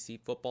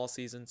ACC football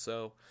season.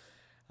 So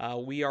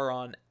we are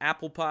on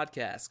Apple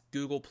Podcasts,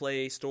 Google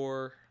Play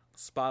Store,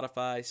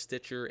 Spotify,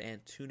 Stitcher,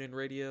 and TuneIn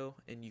Radio,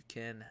 and you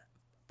can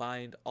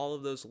find all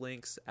of those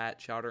links at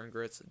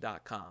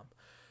chowderandgrits.com.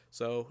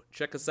 So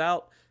check us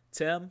out.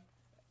 Tim,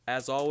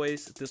 as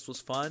always, this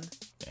was fun.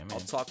 Yeah, I'll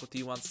talk with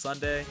you on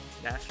Sunday.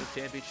 National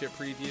Championship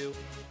preview.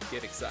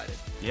 Get excited.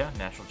 Yeah,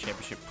 National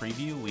Championship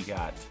preview. We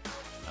got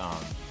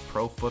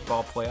pro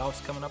football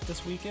playoffs coming up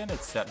this weekend.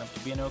 It's setting up to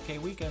be an okay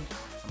weekend.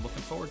 I'm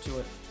looking forward to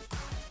it.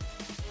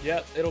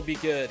 Yep, it'll be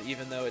good,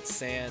 even though it's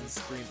sans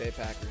Green Bay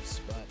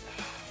Packers. But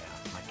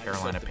my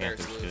Carolina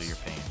Panthers feel your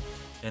pain.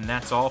 And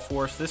that's all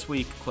for us this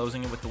week.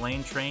 Closing it with the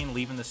Lane Train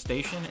leaving the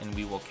station, and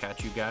we will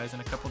catch you guys in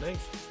a couple days.